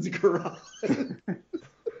Johnson's garage.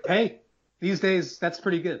 Hey, these days, that's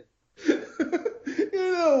pretty good.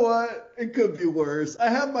 You know what? It could be worse. I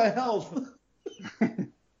have my health.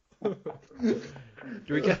 Do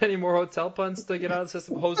we get any more hotel puns to get out of the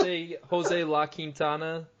system? Jose La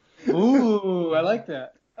Quintana. Ooh, I like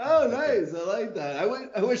that. Oh, nice. I like that.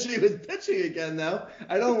 I wish he was pitching again, though.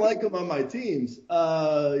 I don't like him on my teams.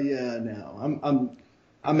 Yeah, no.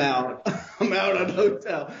 I'm out. I'm out on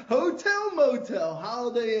hotel. Hotel, motel,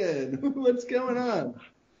 Holiday Inn. What's going on?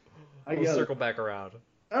 We'll circle back around.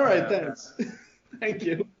 All right, thanks. Thank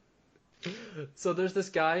you. So there's this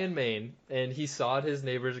guy in Maine, and he sawed his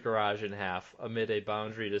neighbor's garage in half amid a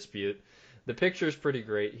boundary dispute. The picture's pretty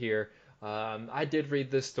great here. I did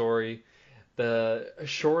read this story. The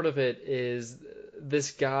short of it is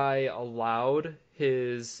this guy allowed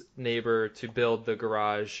his neighbor to build the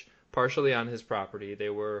garage partially on his property. They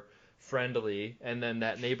were friendly, and then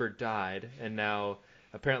that neighbor died, and now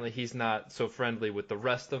apparently he's not so friendly with the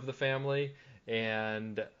rest of the family,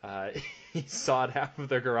 and he sawed half of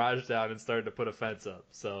their garage down and started to put a fence up.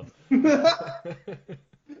 So.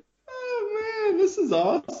 Oh man, this is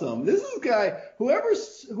awesome. This is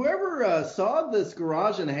whoever sawed this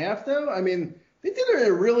garage in half, though. I mean, they did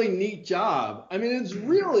a really neat job. I mean, it's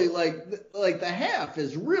really like the half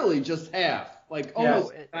is really just half, like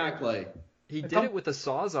almost exactly. He did it with a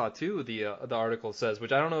sawzall too. The article says,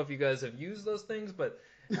 which I don't know if you guys have used those things, but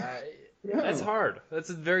that's hard.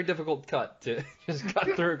 That's a very difficult cut to just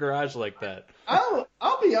cut through a garage like that.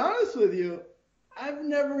 I'll be honest with you. I've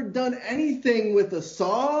never done anything with a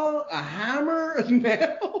saw, a hammer, a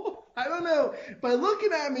nail. I don't know. By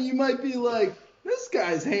looking at me, you might be like, this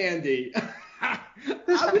guy's handy.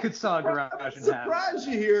 This guy could saw a garage in half. Surprise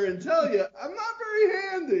you here and tell you, I'm not very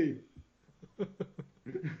handy.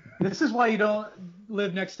 This is why you don't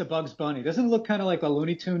live next to Bugs Bunny. Doesn't it look kind of like a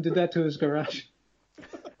Looney Tune did that to his garage?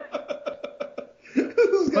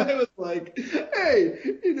 This guy was like, hey,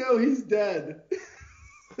 he's dead.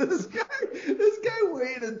 This guy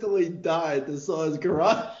waited until he died to saw his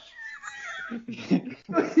garage. So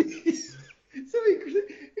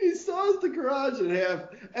he saws the garage in half,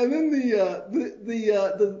 and then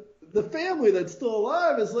the family that's still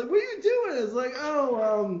alive is like, what are you doing? It's like,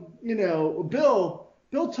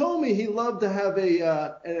 Bill told me he loved to have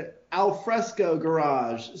an alfresco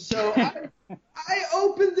garage, so I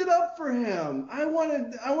opened it up for him. I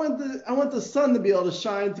want the sun to be able to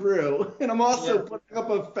shine through, and I'm also putting up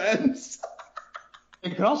a fence.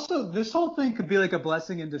 It could also, this whole thing could be like a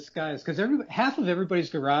blessing in disguise, because half of everybody's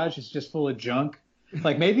garage is just full of junk.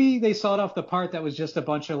 Like maybe they sawed off the part that was just a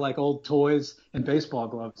bunch of like old toys and baseball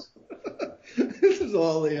gloves. This is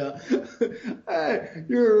all the.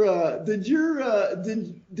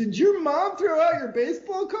 Did your mom throw out your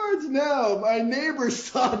baseball cards? No, my neighbor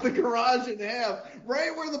sawed the garage in half,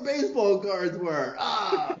 right where the baseball cards were.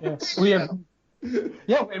 And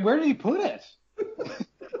where did he put it?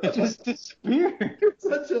 It just disappeared.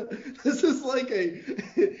 This is like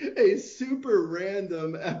a super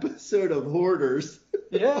random episode of Hoarders.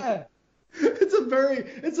 Yeah. It's a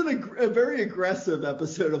very aggressive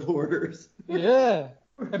episode of Hoarders. Yeah.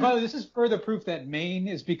 And by the way, this is further proof that Maine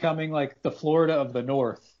is becoming like the Florida of the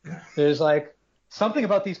North. There's like something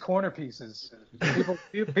about these corner pieces.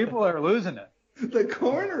 People are losing it. The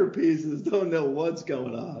corner pieces don't know what's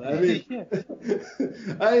going on. I mean,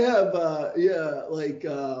 I have,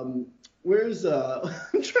 where's,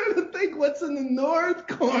 I'm trying to think what's in the north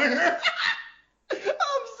corner. I'm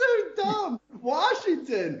so dumb.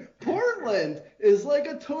 Washington, Portland is like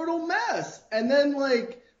a total mess. And then I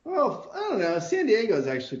don't know, San Diego is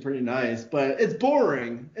actually pretty nice, but it's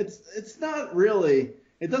boring. It's not really,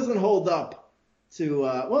 it doesn't hold up to,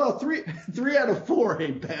 3 out of 4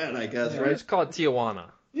 ain't bad, I guess, right? It's called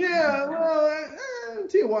Tijuana. Yeah, well,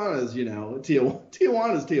 Tijuana's,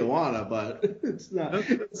 Tijuana's Tijuana, but it's not.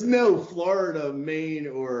 It's no Florida, Maine,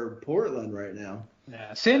 or Portland right now.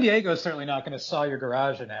 Yeah, San Diego's certainly not going to saw your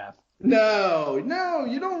garage in half. No,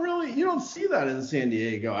 you don't see that in San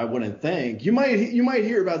Diego. I wouldn't think. You might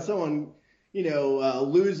hear about someone,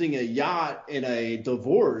 losing a yacht in a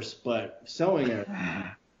divorce, but selling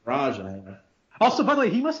a garage in half. Also, by the way,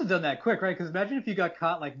 he must have done that quick, right? Because imagine if you got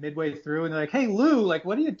caught like midway through and they're like, "Hey, Lou, like,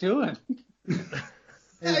 what are you doing?"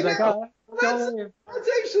 That's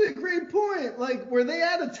actually a great point. Like, were they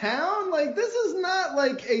out of town? Like, this is not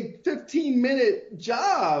like a 15-minute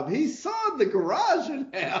job. He sawed the garage in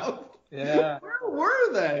half. Yeah. Where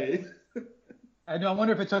were they? I know. I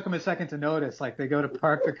wonder if it took them a second to notice. Like, they go to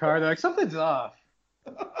park the car, they're like, something's off.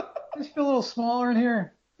 I just feel a little smaller in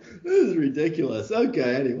here. This is ridiculous.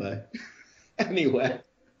 Okay, anyway.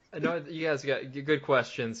 I know you guys got good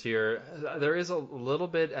questions here. There is a little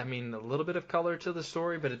bit of color to the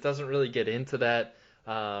story, but it doesn't really get into that.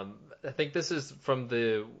 I think this is from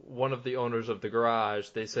one of the owners of the garage.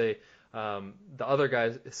 They say the other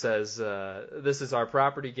guy says, "This is our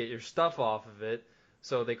property. Get your stuff off of it."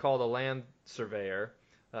 So they called a land surveyor.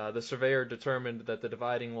 The surveyor determined that the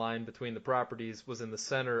dividing line between the properties was in the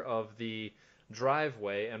center of the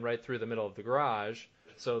driveway and right through the middle of the garage.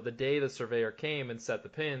 So the day the surveyor came and set the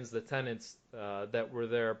pins, the tenants that were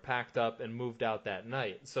there packed up and moved out that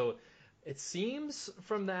night. So it seems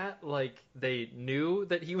from that like they knew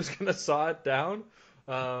that he was going to saw it down.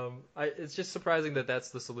 It's just surprising that that's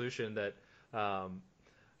the solution. That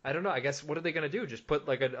I don't know. I guess what are they going to do? Just put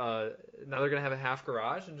like now they're going to have a half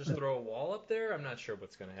garage and just throw a wall up there? I'm not sure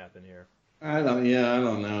what's going to happen here. I don't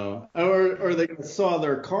know. Or are they going to saw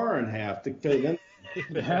their car in half to fit in?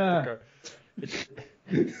 Yeah.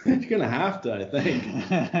 You're gonna have to, I think.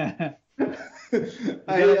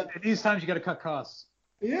 These times you got to cut costs.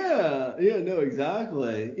 Yeah, no,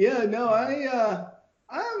 exactly. Yeah, no,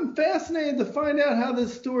 I'm fascinated to find out how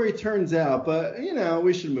this story turns out, but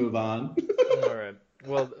we should move on. All right.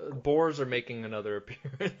 Well, Boars are making another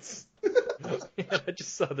appearance. I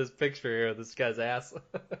just saw this picture here of this guy's ass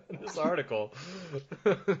in this article.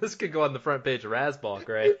 This could go on the front page of Rasbalk,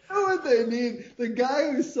 right? You know what they need? The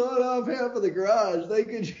guy who sawed off half of the garage, they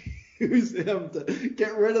could use him to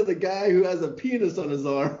get rid of the guy who has a penis on his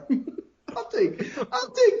arm. I'll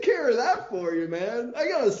take care of that for you, man. I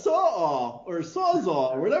got a saw-off or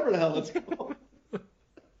sawzall or whatever the hell it's called.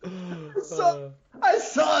 I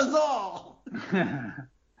sawzall.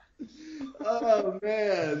 Oh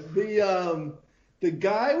man, the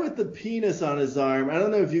guy with the penis on his arm. I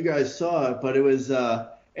don't know if you guys saw it, but it was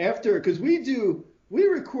after, because we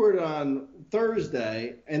record on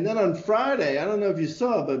Thursday, and then on Friday, I don't know if you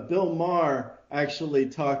saw it, but Bill Maher actually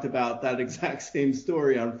talked about that exact same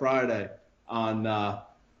story on Friday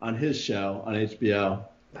on his show on HBO.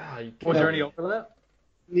 Was there any overlap?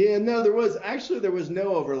 Yeah, no, there was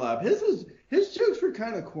no overlap. His jokes were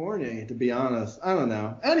kind of corny, to be honest. I don't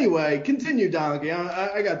know. Anyway, continue, Donkey.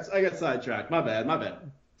 I got sidetracked. My bad.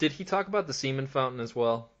 Did he talk about the semen fountain as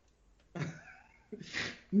well?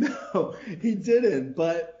 No, he didn't.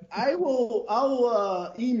 But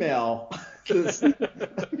I'll email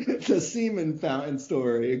the semen fountain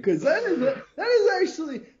story, because that is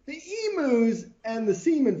actually the emus and the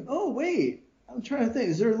semen. Oh wait, I'm trying to think.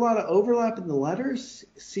 Is there a lot of overlap in the letters?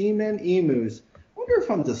 Semen, emus. I wonder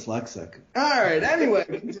if I'm dyslexic. All right. Anyway,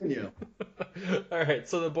 continue. All right.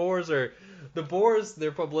 So the Boars,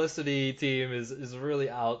 their publicity team is really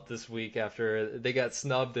out this week after they got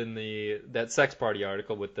snubbed in that sex party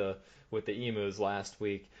article with the emus last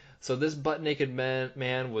week. So this butt-naked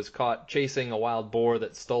man was caught chasing a wild boar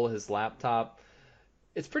that stole his laptop.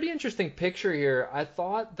 It's a pretty interesting picture here. I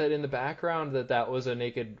thought that in the background that was a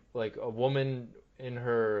naked, like a woman in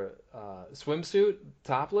her swimsuit,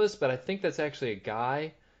 topless, but I think that's actually a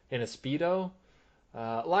guy in a Speedo.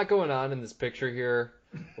 A lot going on in this picture here.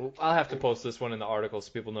 I'll have to post this one in the article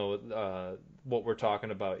so people know what we're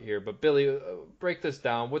talking about here. But Billy, break this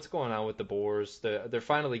down. What's going on with the Boars? They're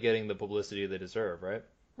finally getting the publicity they deserve, right?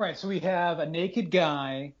 Right, so we have a naked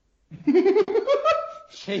guy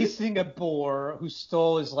chasing a boar who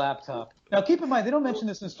stole his laptop. Now, keep in mind, they don't mention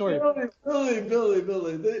this in the story. Billy.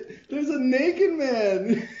 There's a naked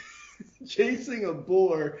man chasing a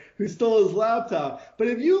boar who stole his laptop. But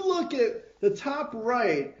if you look at the top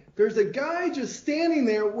right, there's a guy just standing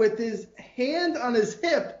there with his hand on his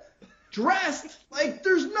hip, dressed like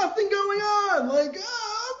there's nothing going on. Like,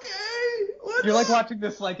 oh, okay. You're like watching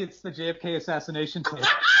this like it's the JFK assassination tape.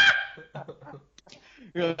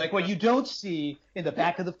 You're like, what you don't see in the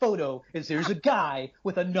back of the photo is there's a guy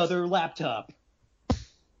with another laptop.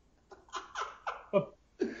 Why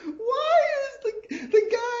is the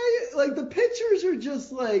guy, like the pictures are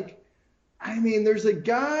just like, I mean, there's a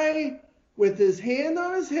guy with his hand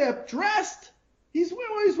on his hip, dressed. He's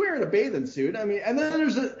wearing a bathing suit. I mean, and then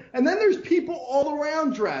there's people all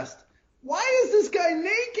around dressed. Why is this guy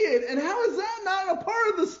naked? And how is that not a part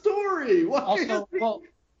of the story? Why Also, well,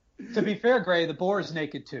 to be fair, Gray, the boar is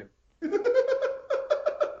naked too.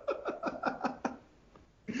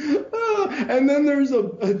 And then there's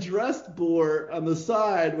a dressed boar on the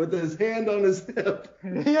side with his hand on his hip.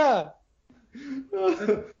 Yeah.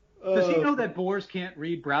 Does he know that boars can't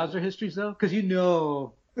read browser histories though? Because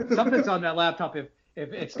something's on that laptop. If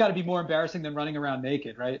it's got to be more embarrassing than running around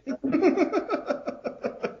naked, right?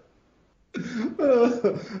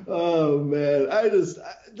 Oh man,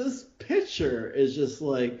 this picture is just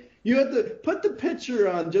like, you have to put the picture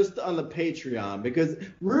on the Patreon, because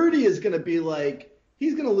Rudy is gonna be like,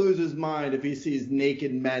 he's gonna lose his mind if he sees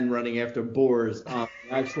naked men running after boars on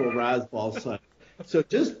the actual Razzball site. So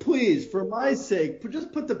just please, for my sake,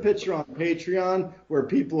 just put the picture on Patreon where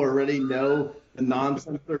people already know the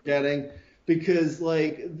nonsense they're getting, because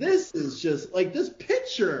like this is just like this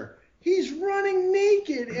picture. He's running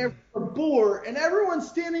naked after a boar, and everyone's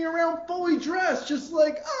standing around fully dressed, just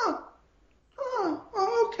like,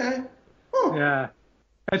 okay. Oh. Yeah,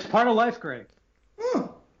 it's part of life, Greg.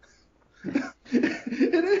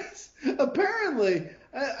 It is. Apparently,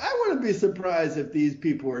 I wouldn't be surprised if these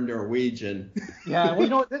people were Norwegian. Yeah, well, you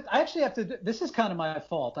know what? I actually have to. This is kind of my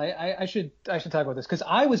fault. I should talk about this, because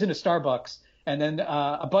I was in a Starbucks, and then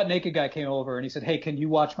a butt naked guy came over and he said, "Hey, can you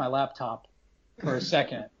watch my laptop for a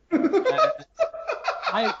second?"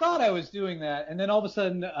 I thought I was doing that, and then all of a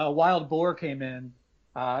sudden a wild boar came in,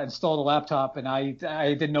 installed a laptop, and I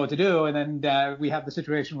didn't know what to do, and then we have the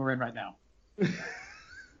situation we're in right now.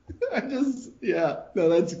 No,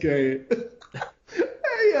 that's great.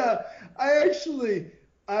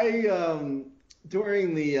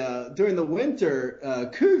 During the winter,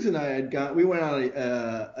 Cougs and I we went on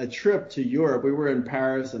a trip to Europe. We were in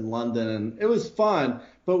Paris and London, and it was fun.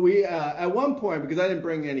 But we, at one point, because I didn't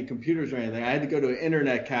bring any computers or anything, I had to go to an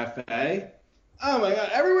internet cafe. Oh my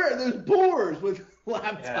God, everywhere there's boars with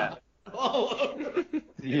laptops all over.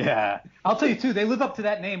 Yeah. I'll tell you too, they live up to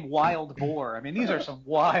that name, Wild Boar. I mean, these are some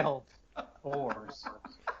wild boars.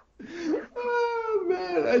 Oh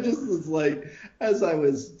man, I just was like, as I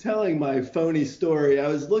was telling my phony story, I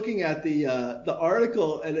was looking at the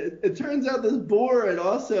article, and it turns out this boar had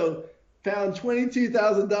also found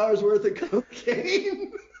 $22,000 worth of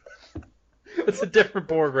cocaine. It's a different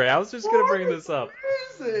boar, Gray. I was just gonna bring this up.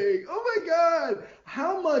 Amazing! Oh my God,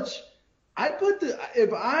 how much?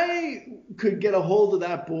 If I could get a hold of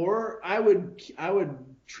that boar, I would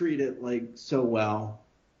treat it like so well.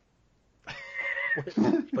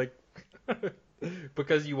 Like,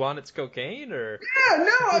 because you want its cocaine, or? Yeah,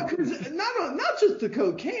 no, because not just the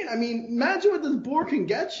cocaine. I mean, imagine what this boar can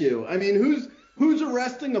get you. I mean, who's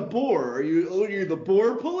arresting a boar? Are you the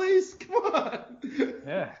boar police? Come on.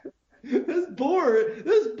 Yeah. This boar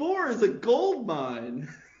is a gold mine.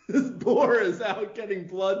 This boar is out getting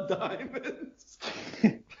blood diamonds.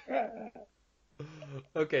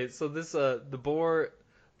 Okay, so this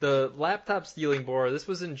the laptop stealing boar, this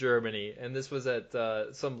was in Germany, and this was at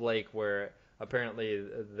some lake where apparently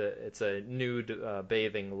it's a nude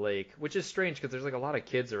bathing lake, which is strange because there's like a lot of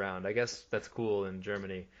kids around. I guess that's cool in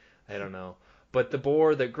Germany. I don't know. But the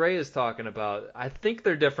boar that Gray is talking about, I think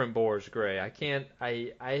they're different boars, Gray. I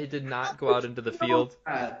did not go out into the field.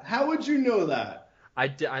 How would you know that?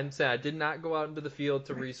 I'm saying I did not go out into the field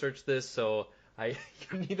to research this, so I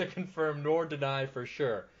can neither confirm nor deny for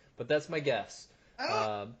sure. But that's my guess.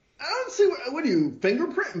 I don't see what are you,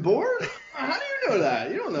 fingerprinting boars? How do you know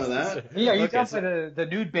that? You don't know that. Yeah, are you down by the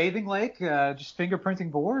nude bathing lake, just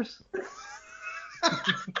fingerprinting boars?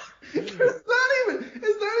 It's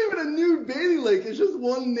not even a nude bathing lake. It's just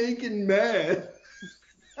one naked man.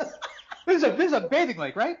 There's a bathing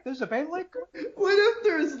lake, right? There's a bathing lake. What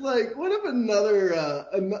if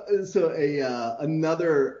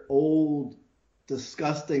another old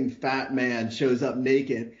disgusting fat man shows up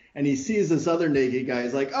naked and he sees this other naked guy?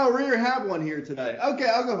 He's like, "Oh, we have one here today. Okay,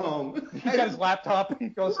 I'll go home." He's got his laptop. He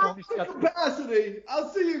goes home. He's got capacity. I'll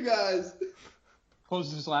see you guys.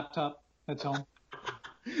 Closes his laptop. That's home.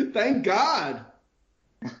 Thank God.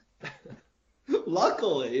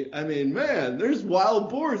 Luckily, I mean, man, there's wild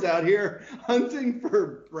boars out here hunting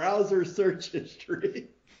for browser search history.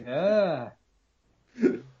 Yeah.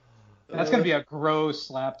 That's going to be a gross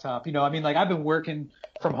laptop. You know, I mean, like, I've been working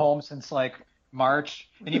from home since, like, March,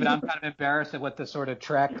 and even I'm kind of embarrassed at what the sort of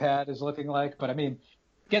trackpad is looking like. But, I mean,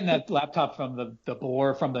 getting that laptop from the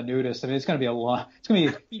boar, from the nudist, I mean, it's going to be a lot. It's going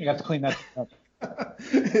to be, you have to clean that up.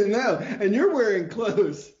 No, and you're wearing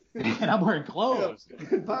clothes. And I'm wearing clothes.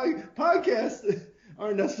 Podcasts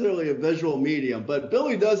aren't necessarily a visual medium, but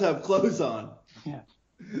Billy does have clothes on. Yeah.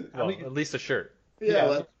 Well, at least a shirt. Yeah,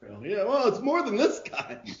 that's true. Yeah, well, it's more than this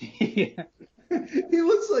guy. Yeah. He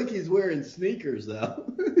looks like he's wearing sneakers, though.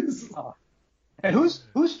 Oh. And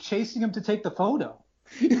who's chasing him to take the photo?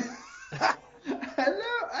 I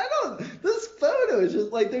don't. This photo is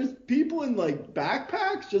just like there's people in like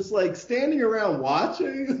backpacks just like standing around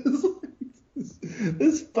watching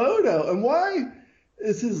this photo. And why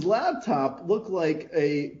does his laptop look like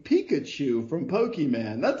a Pikachu from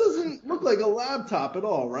Pokemon? That doesn't look like a laptop at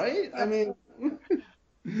all, right? I mean,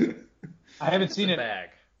 I haven't seen it. Bag.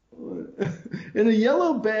 In a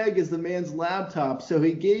yellow bag is the man's laptop, so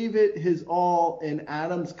he gave it his all in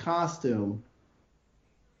Adam's costume.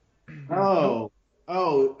 Oh,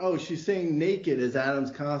 she's saying naked is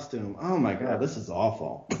Adam's costume. Oh my God, this is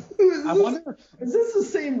awful. Is this the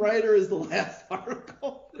same writer as the last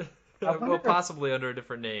article? Well, possibly under a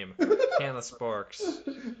different name. Hannah Sparks.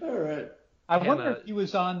 All right. I wonder if he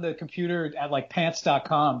was on the computer at like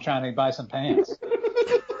pants.com trying to buy some pants. I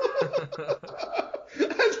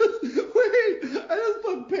just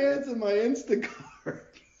put pants in my Instacart.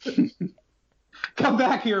 Come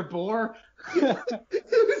back here, Boar. You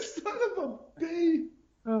son of a B.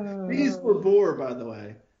 B's for Boar, by the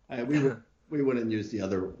way. We wouldn't use the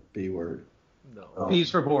other B word. No.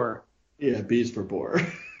 B's for Boar. Yeah, B's for Boar.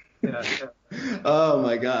 Yeah. Oh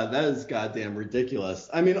my God, that is goddamn ridiculous.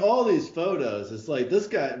 I mean, all these photos, it's like this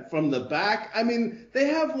guy from the back. I mean, they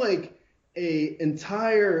have like they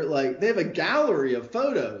have a gallery of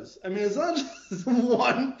photos. I mean, it's not just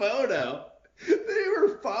one photo. They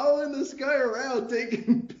were following this guy around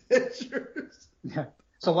taking pictures. Yeah.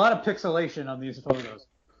 It's a lot of pixelation on these photos.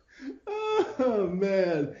 Oh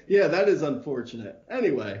man, yeah, that is unfortunate.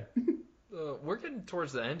 Anyway. We're getting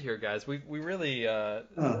towards the end here, guys. We really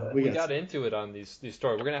we got into it on these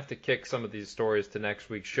stories. We're gonna have to kick some of these stories to next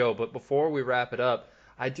week's show. But before we wrap it up,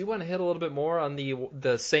 I do want to hit a little bit more on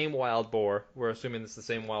the same wild boar. We're assuming it's the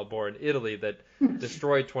same wild boar in Italy that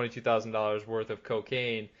destroyed $22,000 worth of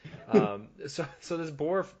cocaine. So this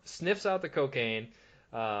boar sniffs out the cocaine.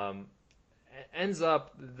 Ends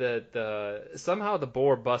up that somehow the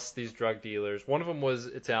boar busts these drug dealers. One of them was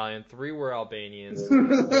Italian, 3 were Albanians.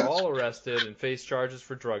 They're all arrested and face charges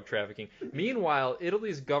for drug trafficking. Meanwhile,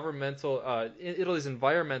 Italy's environmental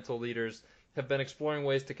leaders have been exploring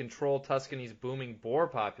ways to control Tuscany's booming boar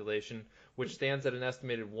population, which stands at an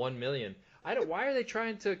estimated 1 million. Why are they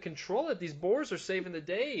trying to control it? These boars are saving the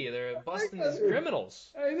day. They're busting these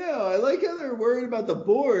criminals. I know. I like how they're worried about the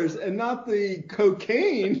boars and not the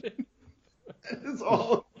cocaine. It's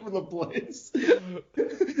all over the place.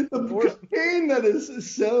 The cocaine that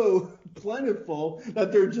is so plentiful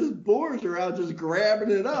that they're just boars are out just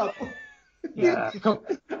grabbing it up. Yeah.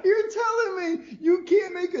 You're telling me you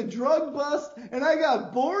can't make a drug bust and I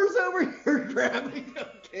got boars over here grabbing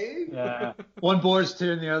cocaine? Yeah. One boar's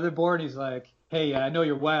to the other boar and he's like, hey, I know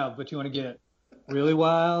you're wild, but you want to get really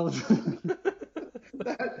wild?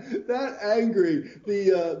 that angry,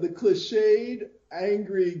 the cliched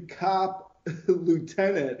angry cop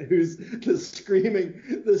lieutenant who's the screaming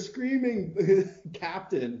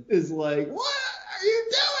captain is like, what are you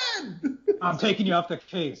doing? I'm taking you off the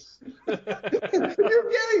case. You're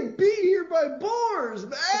getting beat here by boars,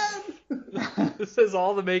 man. This has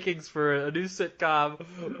all the makings for a new sitcom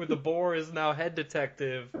where the boar is now head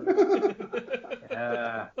detective.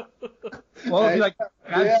 Yeah. Well, if you like,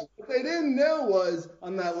 what they didn't know was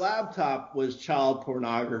on that laptop was child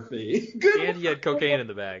pornography. And he had cocaine in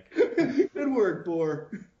the bag. Good work, Boar.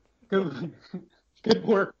 Good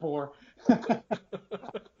work, Boar.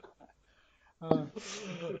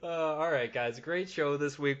 All right, guys. Great show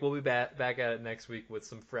this week. We'll be back at it next week with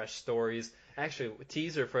some fresh stories. Actually, a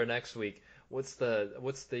teaser for next week. What's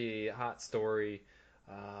the hot story?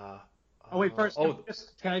 Oh wait, first,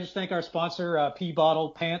 can I just thank our sponsor, Pee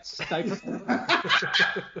Bottle Pants Diaper?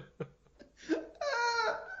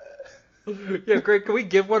 Yeah, Greg, can we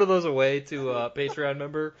give one of those away to a Patreon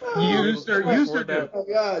member? User. Oh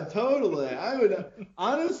God, totally. I would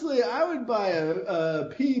buy a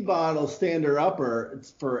pee bottle stander upper.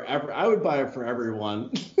 It's forever. I would buy it for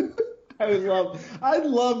everyone. I'd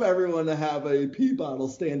love everyone to have a pee bottle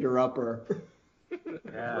stander upper.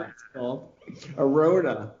 Yeah. It's called a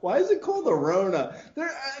Rona. Why is it called a Rona?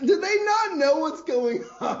 Do they not know what's going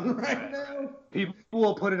on right now? People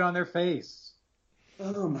will put it on their face.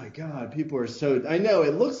 Oh my God, people are so. I know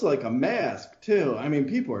it looks like a mask too. I mean,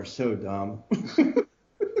 people are so dumb. You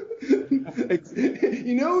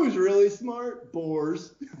know who's really smart?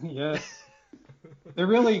 Boars. Yes.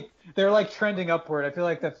 They're like trending upward. I feel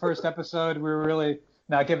like the first episode we were really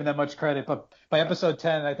not giving them much credit, but by episode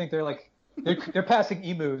 10, I think they're passing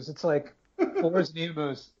emus. It's like boars and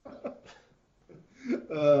emus.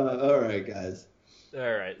 All right, guys.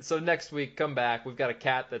 All right. So next week, come back. We've got a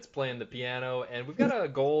cat that's playing the piano, and we've got a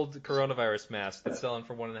gold coronavirus mask that's selling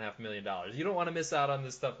for $1.5 million. You don't want to miss out on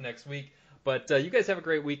this stuff next week. But you guys have a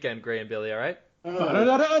great weekend, Gray and Billy. All right.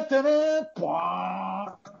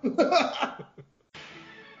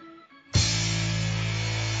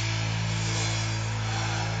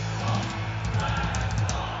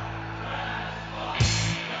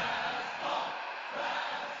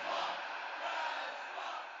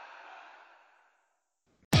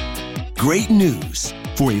 Great news.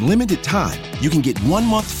 For a limited time, you can get 1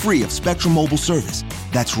 month free of Spectrum Mobile service.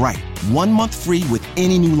 That's right, 1 month free with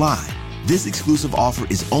any new line. This exclusive offer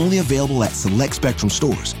is only available at select Spectrum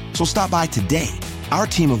stores, so stop by today. Our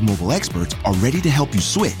team of mobile experts are ready to help you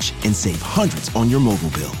switch and save hundreds on your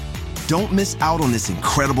mobile bill. Don't miss out on this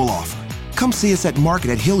incredible offer. Come see us at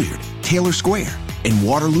Market at Hilliard, Taylor Square, and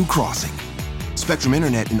Waterloo Crossing. Spectrum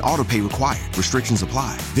Internet and autopay required. Restrictions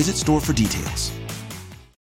apply. Visit store for details.